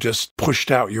ever just pushed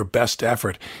out your best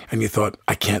effort and you thought,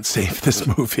 I can't save this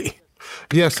movie?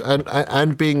 Yes,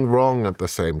 and being wrong at the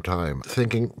same time,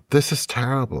 thinking, this is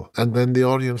terrible, and then the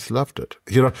audience loved it.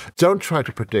 Don't try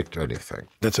to predict anything.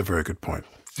 That's a very good point.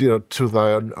 To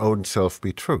thy own self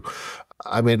be true.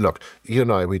 I mean, look, you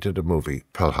and I, we did a movie,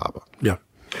 Pearl Harbor. Yeah.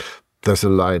 There's a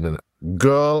line in it.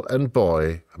 Girl and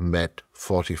boy met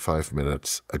 45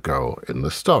 minutes ago in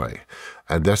the story.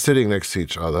 And they're sitting next to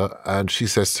each other, and she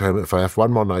says to him, if I have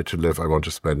one more night to live, I want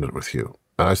to spend it with you.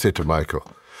 And I say to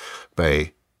Michael,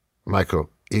 Michael,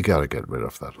 you got to get rid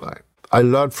of that line. I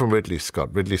learned from Ridley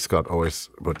Scott. Ridley Scott always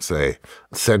would say,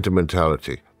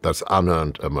 sentimentality, that's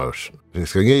unearned emotion. And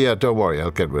he's going, yeah, don't worry,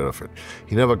 I'll get rid of it.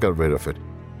 He never got rid of it.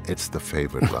 It's the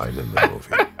favorite line in the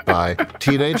movie by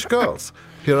teenage girls,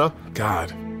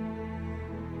 God.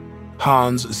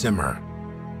 Hans Zimmer.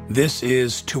 This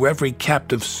is To Every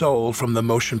Captive Soul from the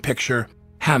motion picture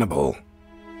Hannibal.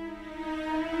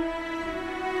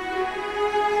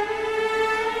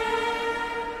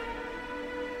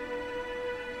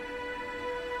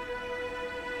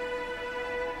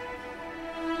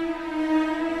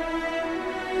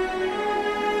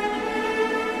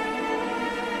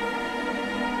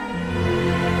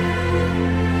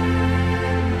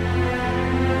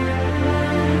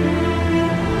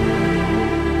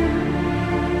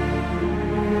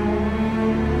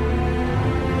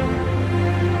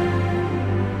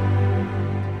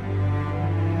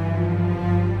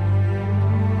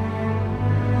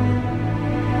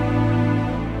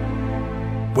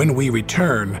 When we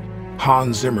return,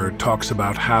 Hans Zimmer talks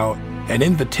about how an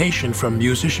invitation from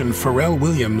musician Pharrell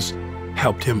Williams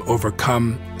helped him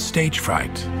overcome stage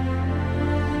fright.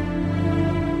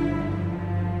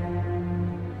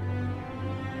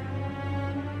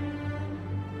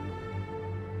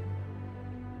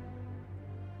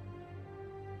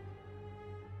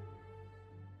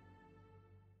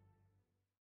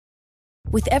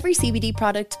 With every CBD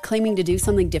product claiming to do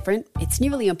something different, it's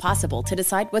nearly impossible to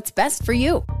decide what's best for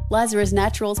you. Lazarus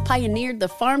Naturals pioneered the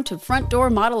farm-to-front-door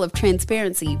model of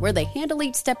transparency, where they handle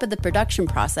each step of the production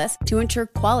process to ensure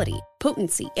quality,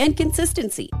 potency, and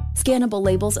consistency. Scannable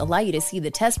labels allow you to see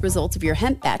the test results of your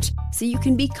hemp batch, so you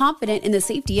can be confident in the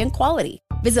safety and quality.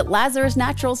 Visit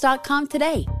LazarusNaturals.com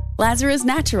today. Lazarus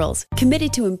Naturals,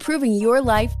 committed to improving your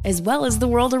life as well as the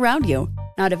world around you.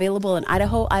 Not available in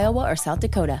Idaho, Iowa, or South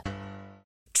Dakota.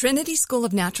 Trinity School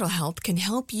of Natural Health can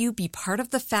help you be part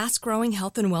of the fast-growing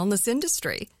health and wellness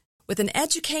industry. With an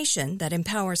education that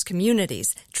empowers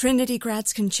communities, Trinity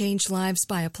grads can change lives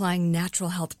by applying natural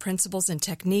health principles and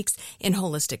techniques in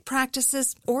holistic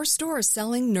practices or stores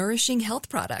selling nourishing health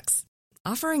products.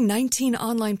 Offering 19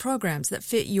 online programs that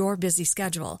fit your busy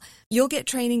schedule, you'll get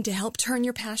training to help turn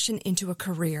your passion into a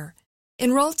career.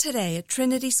 Enroll today at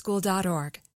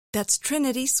trinityschool.org. That's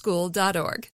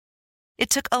trinityschool.org. It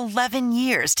took 11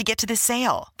 years to get to this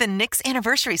sale. The Knix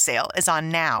Anniversary Sale is on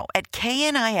now at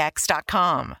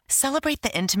knix.com. Celebrate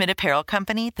the intimate apparel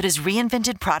company that has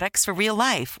reinvented products for real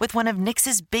life with one of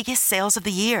Knix's biggest sales of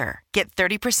the year. Get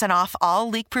 30% off all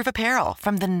leak-proof apparel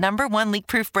from the #1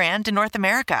 leak-proof brand in North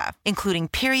America, including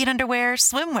period underwear,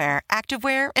 swimwear,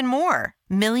 activewear, and more.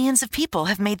 Millions of people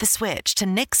have made the switch to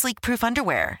Knix leak-proof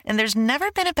underwear, and there's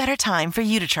never been a better time for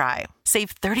you to try.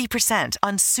 Save 30%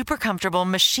 on super comfortable,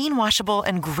 machine-washable,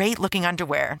 and great-looking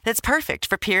underwear that's perfect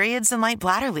for periods and light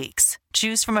bladder leaks.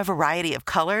 Choose from a variety of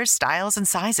colors, styles, and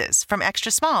sizes, from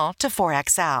extra small to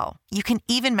 4XL. You can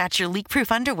even match your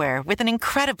leak-proof underwear with an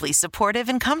incredibly supportive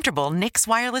and comfortable Knix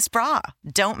wireless bra.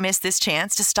 Don't miss this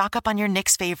chance to stock up on your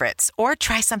Knix favorites or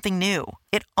try something new.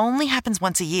 It only happens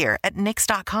once a year at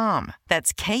Knix.com.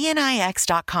 That's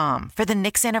KNIX.com for the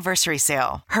Knix Anniversary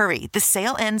Sale. Hurry, the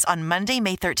sale ends on Monday,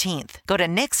 May 13th. Go to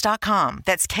Knix.com.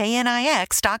 That's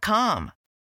KNIX.com.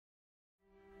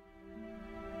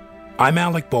 I'm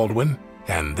Alec Baldwin,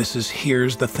 and this is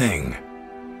Here's the Thing.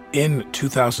 In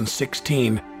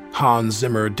 2016, Hans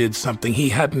Zimmer did something he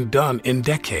hadn't done in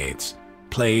decades,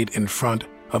 played in front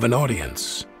of an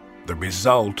audience. The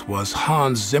result was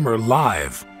Hans Zimmer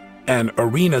Live, an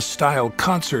arena-style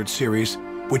concert series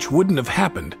which wouldn't have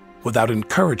happened without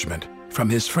encouragement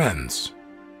from his friends.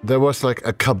 There was like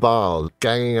a cabal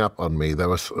ganging up on me. There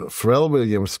was Pharrell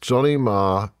Williams, Johnny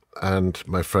Marr, and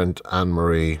my friend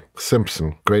Anne-Marie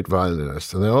Simpson, great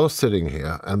violinist, and they're all sitting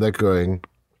here and they're going,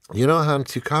 you know,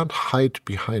 Hans, you can't hide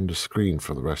behind a screen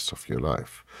for the rest of your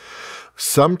life.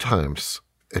 Sometimes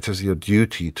it is your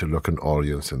duty to look an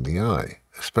audience in the eye,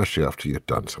 especially after you've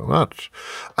done so much.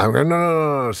 I'm going,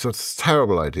 no, it's a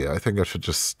terrible idea. I think I should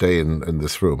just stay in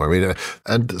this room. I mean,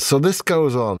 and so this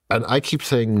goes on, and I keep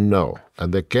saying no.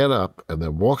 And they get up, and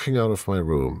they're walking out of my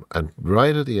room, and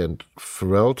right at the end,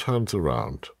 Pharrell turns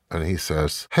around, and he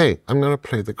says, hey, I'm going to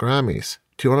play the Grammys.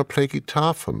 Do you want to play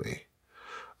guitar for me?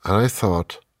 And I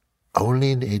thought,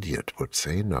 only an idiot would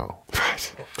say no.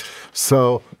 Right.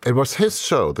 So it was his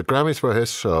show. The Grammys were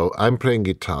his show. I'm playing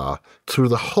guitar. Through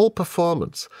the whole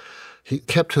performance, he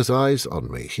kept his eyes on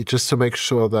me. He just to make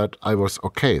sure that I was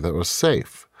okay, that I was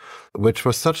safe, which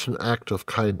was such an act of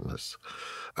kindness.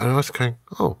 And I was going,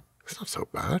 oh, it's not so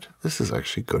bad. This is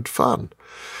actually good fun.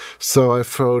 So I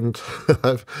phoned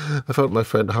my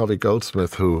friend Harvey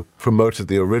Goldsmith, who promoted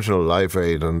the original Live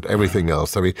Aid and everything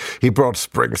else. I mean, he brought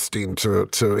Springsteen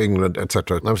to England,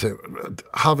 etc. And I'm saying,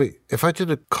 Harvey, if I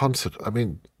did a concert, I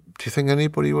mean, do you think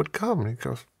anybody would come? And he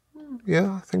goes,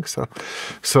 yeah, I think so.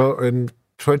 So in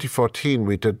 2014,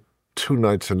 we did 2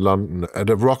 nights in London at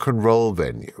a rock and roll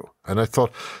venue. And I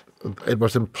thought, it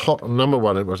was important. Number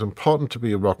one, it was important to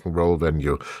be a rock and roll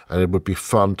venue, and it would be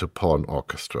fun to pour an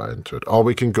orchestra into it. Or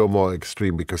we can go more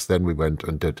extreme, because then we went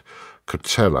and did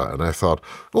Coachella, and I thought,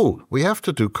 oh, we have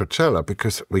to do Coachella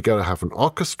because we got to have an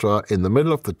orchestra in the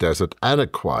middle of the desert and a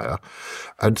choir.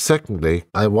 And secondly,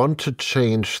 I want to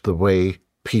change the way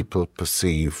people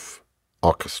perceive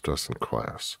orchestras and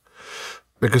choirs.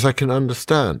 Because I can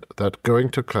understand that going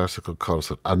to a classical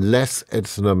concert, unless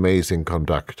it's an amazing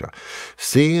conductor,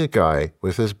 seeing a guy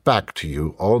with his back to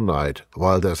you all night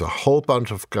while there's a whole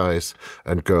bunch of guys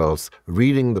and girls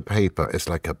reading the paper is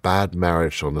like a bad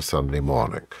marriage on a Sunday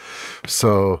morning.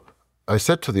 So I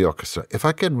said to the orchestra, if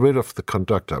I get rid of the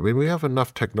conductor, I mean, we have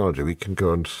enough technology. We can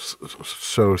go and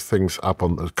show things up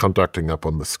on conducting up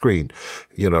on the screen.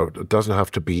 You know, it doesn't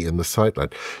have to be in the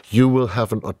sideline. You will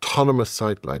have an autonomous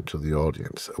sideline to the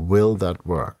audience. Will that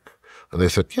work? And they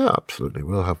said, yeah, absolutely.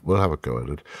 We'll have a go at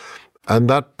it. And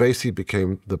that basically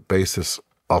became the basis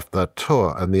of that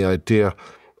tour, and the idea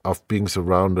of being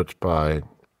surrounded by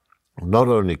not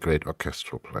only great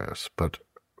orchestral players, but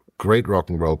great rock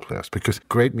and roll players, because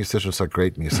great musicians are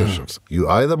great musicians. You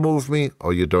either move me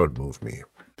or you don't move me.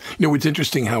 You know, it's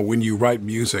interesting how when you write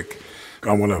music,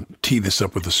 I want to tee this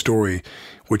up with a story,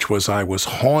 which was I was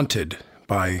haunted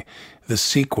by the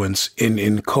sequence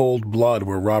in Cold Blood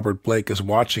where Robert Blake is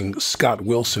watching Scott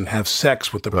Wilson have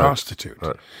sex with the prostitute.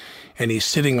 Right. and he's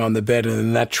sitting on the bed, and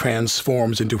then that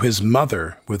transforms into his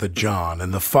mother with a John,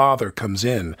 and the father comes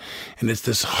in, and it's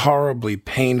this horribly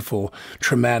painful,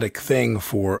 traumatic thing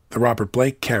for the Robert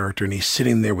Blake character, and he's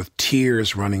sitting there with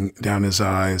tears running down his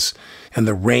eyes, and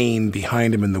the rain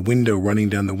behind him, and the window running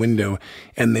down the window,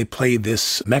 and they play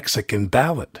this Mexican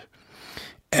ballad.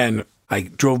 And I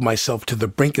drove myself to the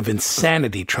brink of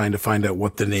insanity trying to find out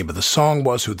what the name of the song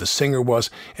was, who the singer was,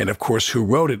 and of course who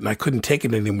wrote it, and I couldn't take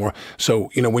it anymore. So,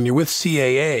 when you're with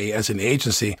CAA as an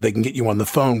agency, they can get you on the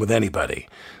phone with anybody.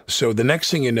 So the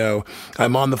next thing you know,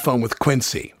 I'm on the phone with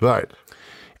Quincy. Right.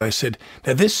 I said,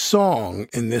 now this song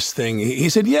in this thing, he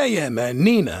said, yeah, man,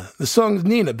 Nina. The song's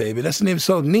Nina, baby. That's the name of the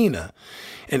song, Nina.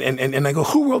 And I go,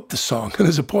 who wrote the song? And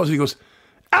there's a pause, and he goes,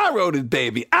 I wrote it,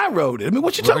 baby. I wrote it. I mean,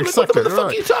 what you talking about? What the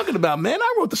fuck are you talking about, man?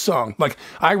 I wrote the song. Like,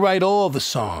 I write all the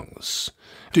songs.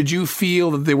 Did you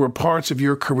feel that there were parts of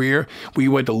your career where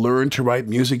you had to learn to write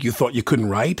music you thought you couldn't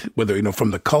write, whether,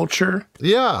 from the culture?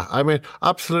 Yeah, I mean,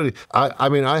 absolutely.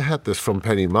 I had this from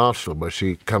Penny Marshall, where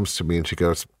she comes to me and she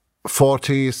goes,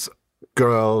 40s,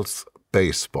 girls,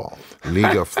 baseball,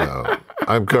 League of Their Own.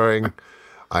 I'm going,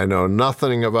 I know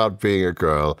nothing about being a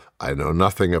girl. I know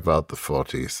nothing about the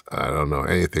 40s. I don't know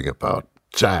anything about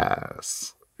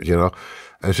jazz,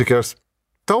 And she goes,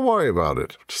 don't worry about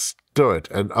it. Just do it.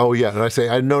 And and I say,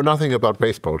 I know nothing about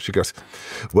baseball. She goes,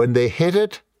 when they hit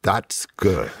it, that's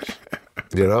good.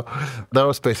 That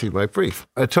was basically my brief.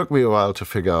 It took me a while to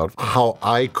figure out how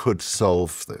I could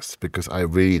solve this because I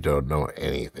really don't know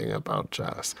anything about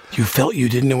jazz. You felt you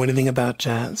didn't know anything about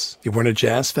jazz? You weren't a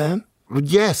jazz fan?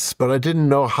 Yes, but I didn't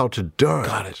know how to do it.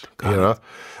 Got it.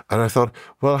 And I thought,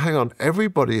 well, hang on,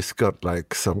 everybody's got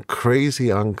like some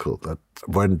crazy uncle that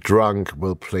when drunk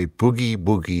will play boogie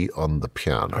woogie on the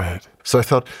piano. Right. So I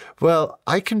thought, well,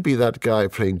 I can be that guy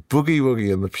playing boogie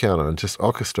woogie on the piano and just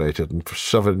orchestrate it and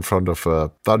shove it in front of a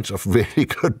bunch of really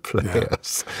good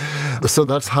players. Yeah. So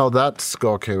that's how that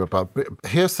score came about. But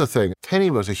here's the thing. Penny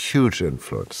was a huge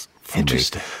influence.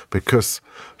 Interesting. Because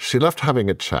she loved having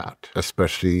a chat,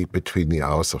 especially between the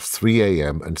hours of 3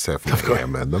 a.m. and 7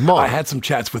 a.m. in the morning. I had some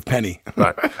chats with Penny.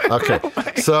 Right. Okay.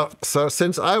 So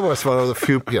since I was one of the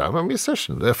few, I'm a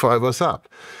musician, therefore I was up.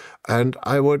 And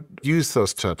I would use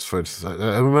those chats, for instance.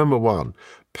 I remember one,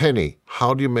 Penny,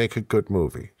 how do you make a good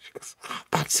movie? She goes,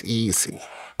 that's easy.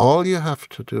 All you have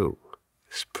to do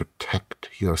is protect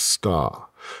your star.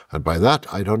 And by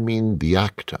that, I don't mean the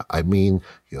actor. I mean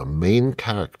your main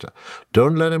character.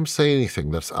 Don't let him say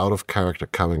anything that's out of character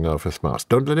coming out of his mouth.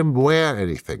 Don't let him wear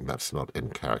anything that's not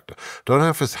in character. Don't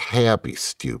have his hair be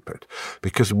stupid.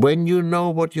 Because when you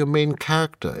know what your main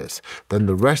character is, then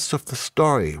the rest of the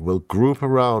story will group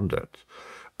around it.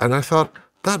 And I thought,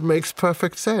 that makes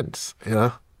perfect sense,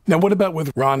 Now, what about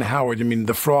with Ron Howard? I mean,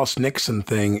 the Frost-Nixon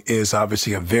thing is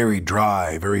obviously a very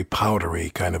dry, very powdery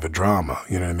kind of a drama.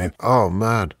 You know what I mean? Oh,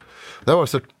 man. That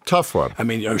was a tough one. I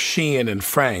mean, Sheehan and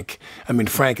Frank. I mean,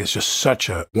 Frank is just such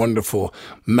a wonderful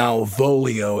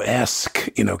Malvolio-esque,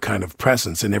 kind of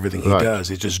presence in everything he does.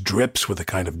 It just drips with a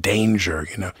kind of danger,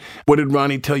 What did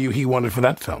Ronnie tell you he wanted for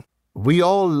that film? We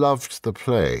all loved the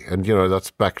play. And,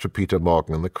 that's back to Peter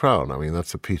Morgan and The Crown. I mean,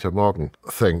 that's a Peter Morgan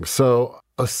thing. So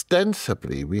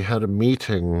ostensibly, we had a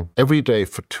meeting every day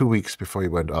for 2 weeks before he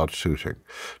went out shooting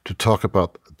to talk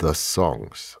about the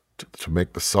songs, to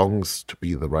make the songs to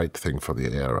be the right thing for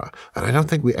the era. And I don't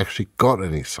think we actually got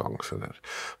any songs in it.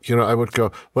 I would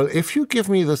go, well, if you give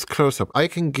me this close-up, I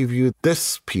can give you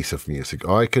this piece of music,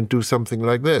 or I can do something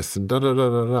like this, and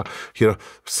da-da-da-da-da.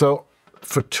 So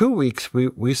for 2 weeks,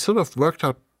 we sort of worked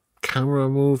out camera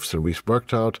moves, and we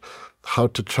worked out how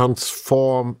to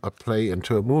transform a play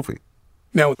into a movie.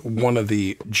 Now, one of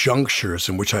the junctures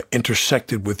in which I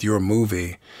intersected with your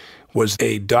movie was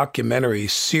a documentary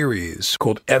series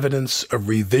called Evidence of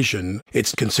Revision.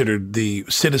 It's considered the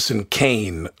Citizen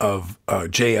Kane of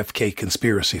JFK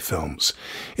conspiracy films.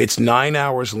 It's 9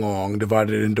 hours long,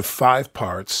 divided into 5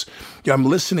 parts. I'm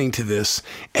listening to this,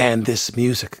 and this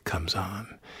music comes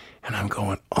on. And I'm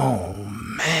going, oh,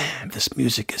 man, this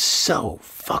music is so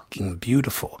fucking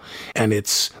beautiful. And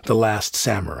it's The Last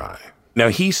Samurai. Now,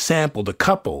 he sampled a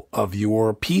couple of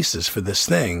your pieces for this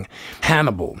thing.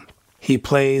 Hannibal, he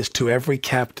plays To Every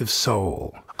Captive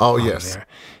Soul. Oh, yes. There.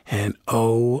 And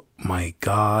oh, my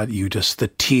God,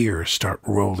 the tears start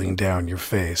rolling down your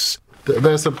face.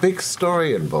 There's a big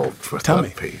story involved with Tell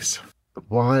that me. piece.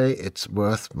 Why it's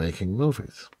worth making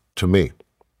movies, to me.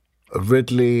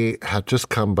 Ridley had just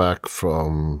come back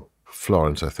from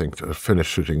Florence, I think, to finish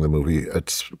shooting the movie.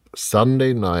 It's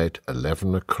Sunday night,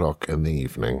 11 o'clock in the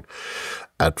evening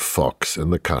at Fox in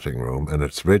the cutting room. And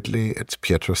it's Ridley, it's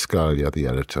Pietro Scaglia, the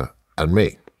editor, and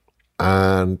me.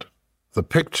 And The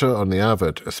picture on the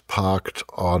Avid is parked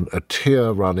on a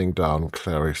tear running down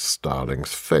Clarice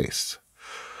Starling's face.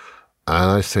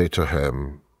 And I say to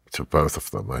him, to both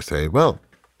of them, I say, well,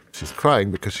 she's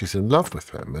crying because she's in love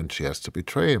with him and she has to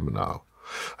betray him now.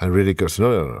 And really goes,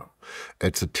 no.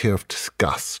 It's a tear of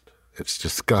disgust. It's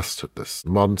disgust at this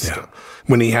monster. Yeah.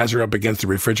 When he has her up against the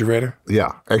refrigerator?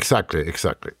 Yeah, exactly,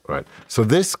 right. So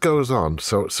this goes on.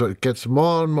 So it gets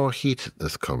more and more heated,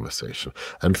 this conversation.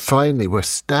 And finally, we're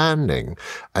standing,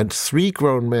 and 3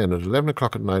 grown men at 11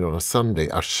 o'clock at night on a Sunday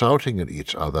are shouting at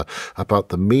each other about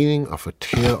the meaning of a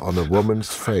tear on a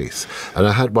woman's face. And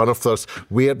I had one of those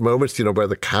weird moments, where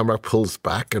the camera pulls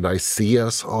back and I see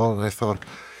us all, and I thought,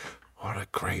 what a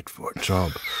great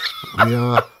job. We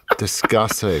are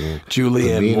discussing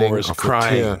Julianne Moore's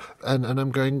crying. And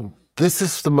I'm going, this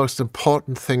is the most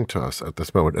important thing to us at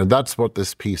this moment. And that's what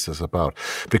this piece is about.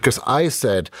 Because I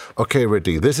said, okay,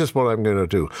 Ridley, this is what I'm going to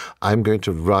do. I'm going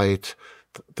to write,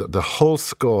 the whole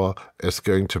score is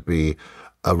going to be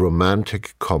a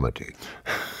romantic comedy.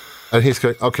 And he's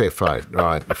going, okay, fine. All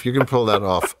right. If you can pull that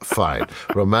off, fine.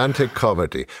 Romantic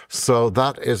comedy. So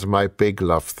that is my big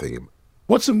love theme.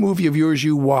 What's a movie of yours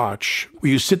you watch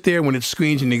where you sit there when it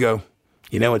screens and you go,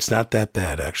 it's not that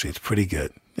bad, actually. It's pretty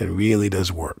good. It really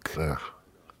does work.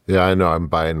 Yeah, I know. I'm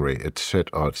binary. It's shit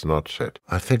or it's not shit.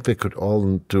 I think they could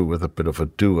all do with a bit of a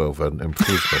do-over and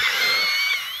improvement.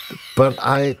 But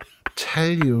I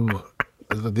tell you,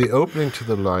 the opening to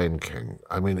The Lion King,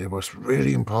 it was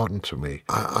really important to me.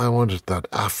 I wanted that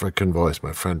African voice,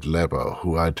 my friend Lebo,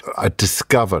 who I'd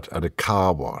discovered at a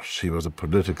car wash. He was a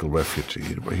political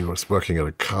refugee. He was working at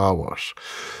a car wash.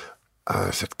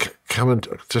 I said, come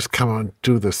and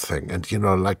do this thing. And,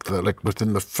 like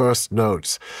within the first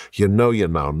notes, you're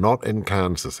now not in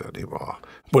Kansas anymore.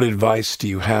 What advice do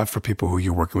you have for people who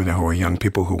you're working with who are young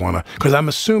people who want to... Because I'm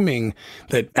assuming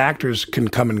that actors can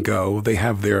come and go. They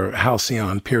have their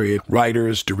halcyon period,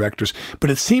 writers, directors. But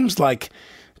it seems like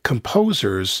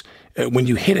composers, when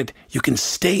you hit it, you can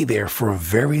stay there for a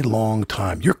very long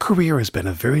time. Your career has been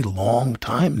a very long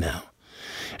time now.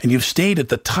 And you've stayed at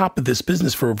the top of this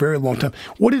business for a very long time.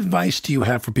 What advice do you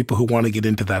have for people who want to get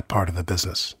into that part of the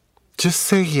business? Just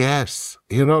say yes.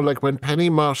 Like when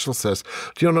Penny Marshall says,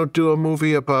 do you want to do a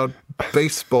movie about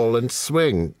baseball and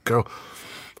swing? Go,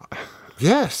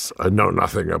 yes, I know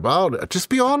nothing about it. Just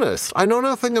be honest. I know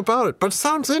nothing about it, but it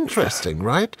sounds interesting,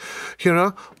 right?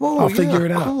 I'll figure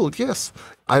it out. Cool, yes.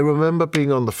 I remember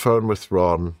being on the phone with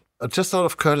Ron, just out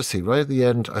of courtesy, right at the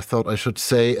end, I thought I should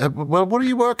say, well, what are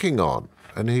you working on?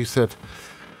 And he said,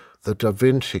 the Da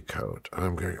Vinci Code. And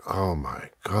I'm going, oh my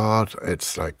God,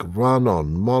 it's like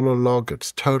run-on monologue.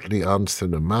 It's totally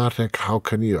uncinematic. How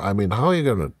can you, how are you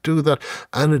going to do that?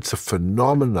 And it's a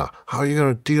phenomena. How are you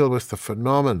going to deal with the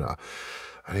phenomena?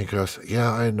 And he goes,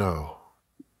 yeah, I know.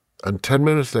 And 10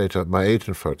 minutes later, my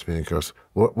agent phones me and goes,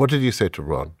 what did you say to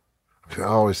Ron?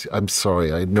 I'm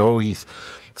sorry. I know he's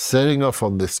setting off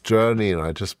on this journey and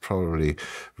I just probably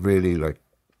really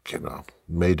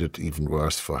made it even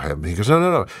worse for him. He goes,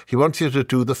 no. He wants you to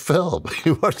do the film.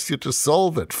 He wants you to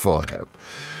solve it for him.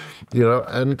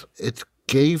 And it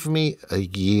gave me a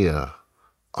year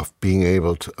of being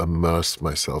able to immerse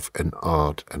myself in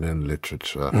art and in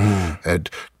literature and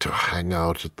to hang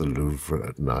out at the Louvre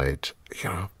at night,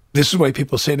 This is why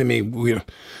people say to me,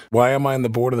 why am I on the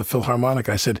board of the Philharmonic?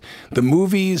 I said, the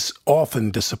movies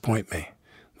often disappoint me.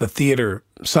 The theater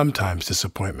sometimes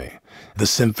disappoint me. The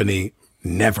symphony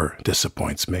never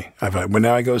disappoints me. When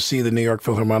I go see the New York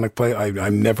Philharmonic play,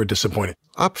 I'm never disappointed.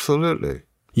 Absolutely.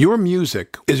 Your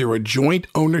music, is there a joint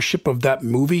ownership of that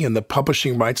movie and the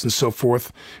publishing rights and so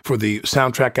forth for the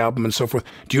soundtrack album and so forth?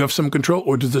 Do you have some control,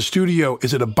 or does the studio,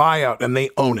 is it a buyout and they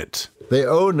own it? They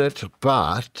own it,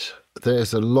 but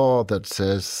there's a law that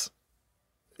says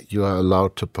you are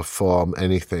allowed to perform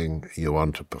anything you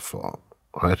want to perform,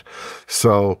 right?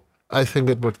 So I think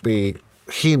it would be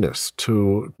heinous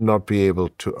to not be able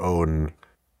to own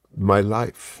my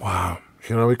life. Wow.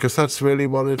 Because that's really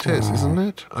what it is, isn't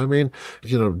it?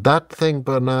 That thing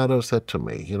Bernardo said to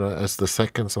me, as the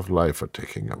seconds of life are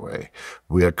ticking away,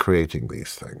 we are creating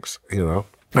these things,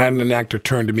 I had an actor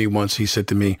turn to me once. He said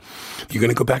to me, "You're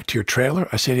going to go back to your trailer?"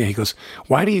 I said, "Yeah." He goes,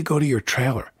 "Why do you go to your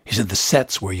trailer?" He said, "The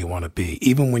set's where you want to be,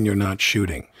 even when you're not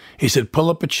shooting." He said, "Pull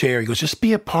up a chair." He goes, "Just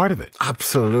be a part of it."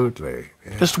 Absolutely.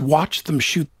 Yeah. Just watch them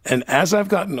shoot. And as I've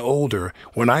gotten older,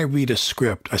 when I read a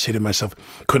script, I say to myself,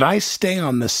 could I stay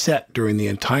on the set during the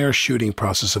entire shooting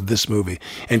process of this movie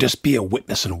and just be a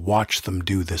witness and watch them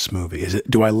do this movie?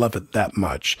 Do I love it that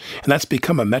much? And that's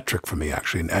become a metric for me,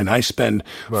 actually. And I spend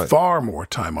far more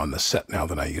time on the set now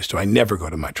than I used to. I never go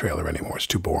to my trailer anymore. It's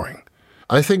too boring.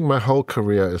 I think my whole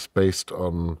career is based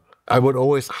on I would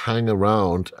always hang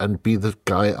around and be the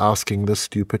guy asking the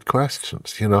stupid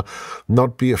questions,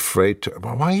 not be afraid to,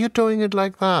 well, why are you doing it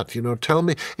like that? Tell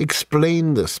me,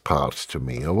 explain this part to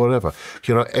me or whatever.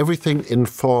 Everything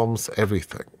informs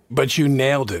everything. But you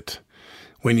nailed it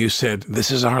when you said,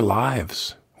 this is our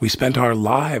lives. We spent our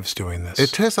lives doing this.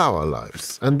 It is our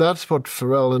lives. And that's what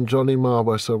Pharrell and Johnny Marr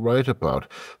were so right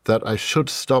about, that I should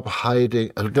stop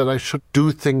hiding, that I should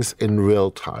do things in real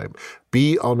time.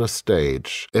 Be on a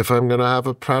stage. If I'm going to have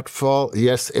a pratfall,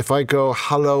 yes, if I go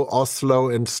hello Oslo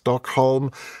in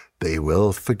Stockholm, they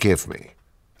will forgive me.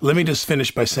 Let me just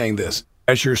finish by saying this.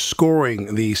 As you're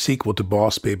scoring the sequel to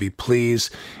Boss Baby,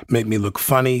 please make me look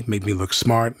funny, make me look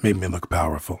smart, make me look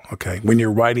powerful, okay? When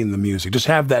you're writing the music, just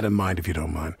have that in mind if you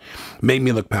don't mind. Make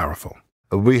me look powerful.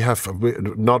 We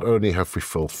not only have we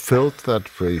fulfilled that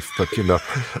brief, but,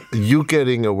 you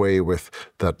getting away with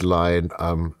that line,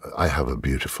 I have a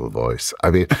beautiful voice. I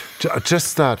mean,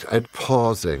 just that, and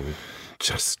pausing,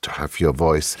 just to have your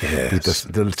voice, yes.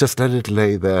 Just let it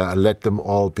lay there and let them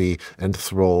all be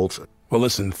enthralled. Well,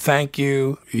 listen, thank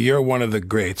you. You're one of the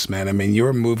greats, man. I mean,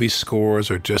 your movie scores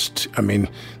are just,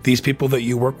 these people that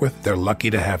you work with, they're lucky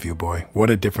to have you, boy. What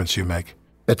a difference you make.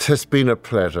 It has been a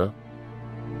pleasure.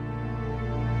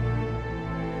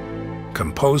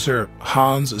 Composer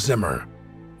Hans Zimmer.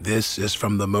 This is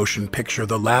from the motion picture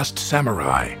The Last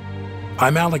Samurai.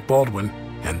 I'm Alec Baldwin,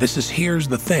 and this is Here's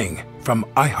the Thing from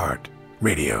iHeart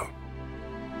Radio.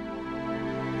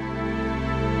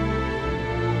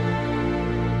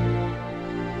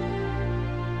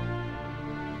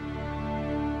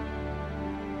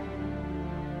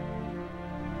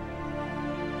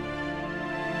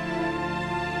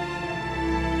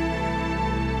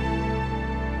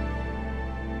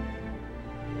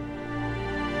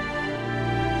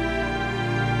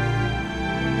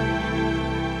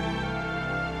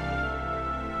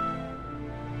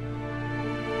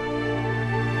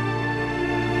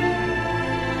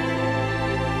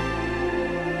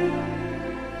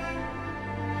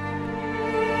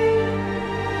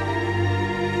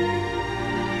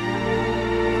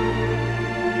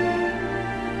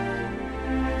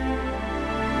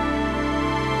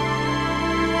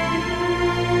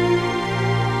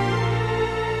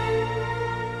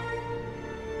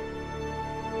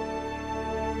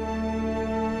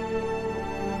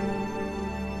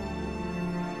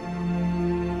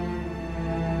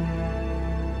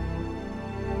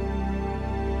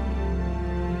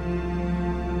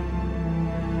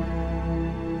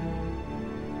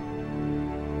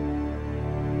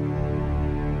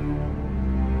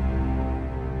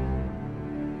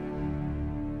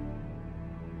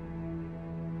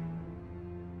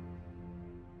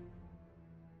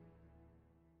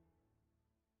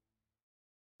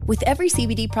 With every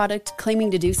CBD product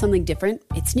claiming to do something different,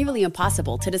 it's nearly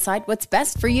impossible to decide what's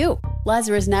best for you.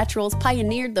 Lazarus Naturals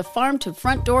pioneered the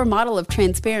farm-to-front-door model of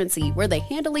transparency, where they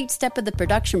handle each step of the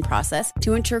production process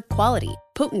to ensure quality,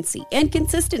 potency, and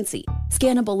consistency.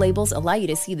 Scannable labels allow you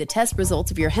to see the test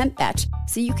results of your hemp batch,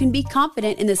 so you can be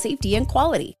confident in the safety and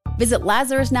quality. Visit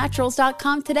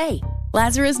LazarusNaturals.com today.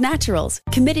 Lazarus Naturals,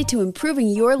 committed to improving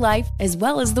your life as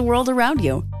well as the world around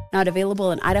you. Not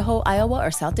available in Idaho, Iowa,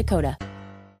 or South Dakota.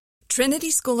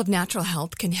 Trinity School of Natural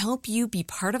Health can help you be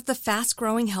part of the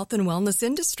fast-growing health and wellness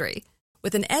industry.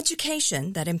 With an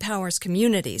education that empowers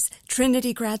communities,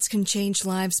 Trinity grads can change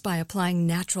lives by applying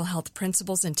natural health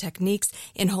principles and techniques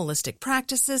in holistic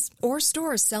practices or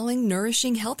stores selling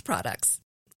nourishing health products.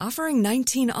 Offering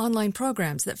 19 online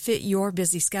programs that fit your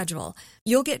busy schedule,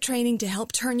 you'll get training to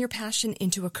help turn your passion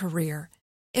into a career.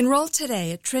 Enroll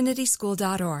today at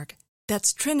trinityschool.org.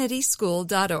 That's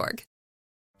trinityschool.org.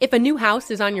 If a new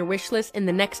house is on your wish list in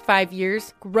the next 5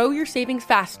 years, grow your savings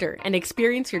faster and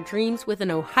experience your dreams with an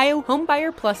Ohio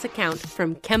Homebuyer Plus account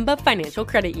from Kemba Financial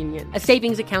Credit Union. A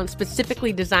savings account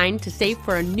specifically designed to save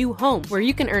for a new home, where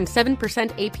you can earn 7%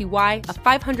 APY,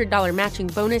 a $500 matching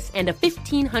bonus, and a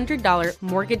 $1,500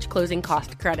 mortgage closing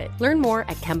cost credit. Learn more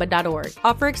at Kemba.org.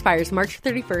 Offer expires March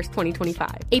 31st,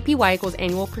 2025. APY equals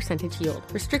annual percentage yield.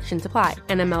 Restrictions apply.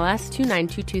 NMLS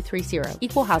 292230.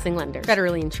 Equal housing lender.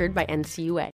 Federally insured by NCUA.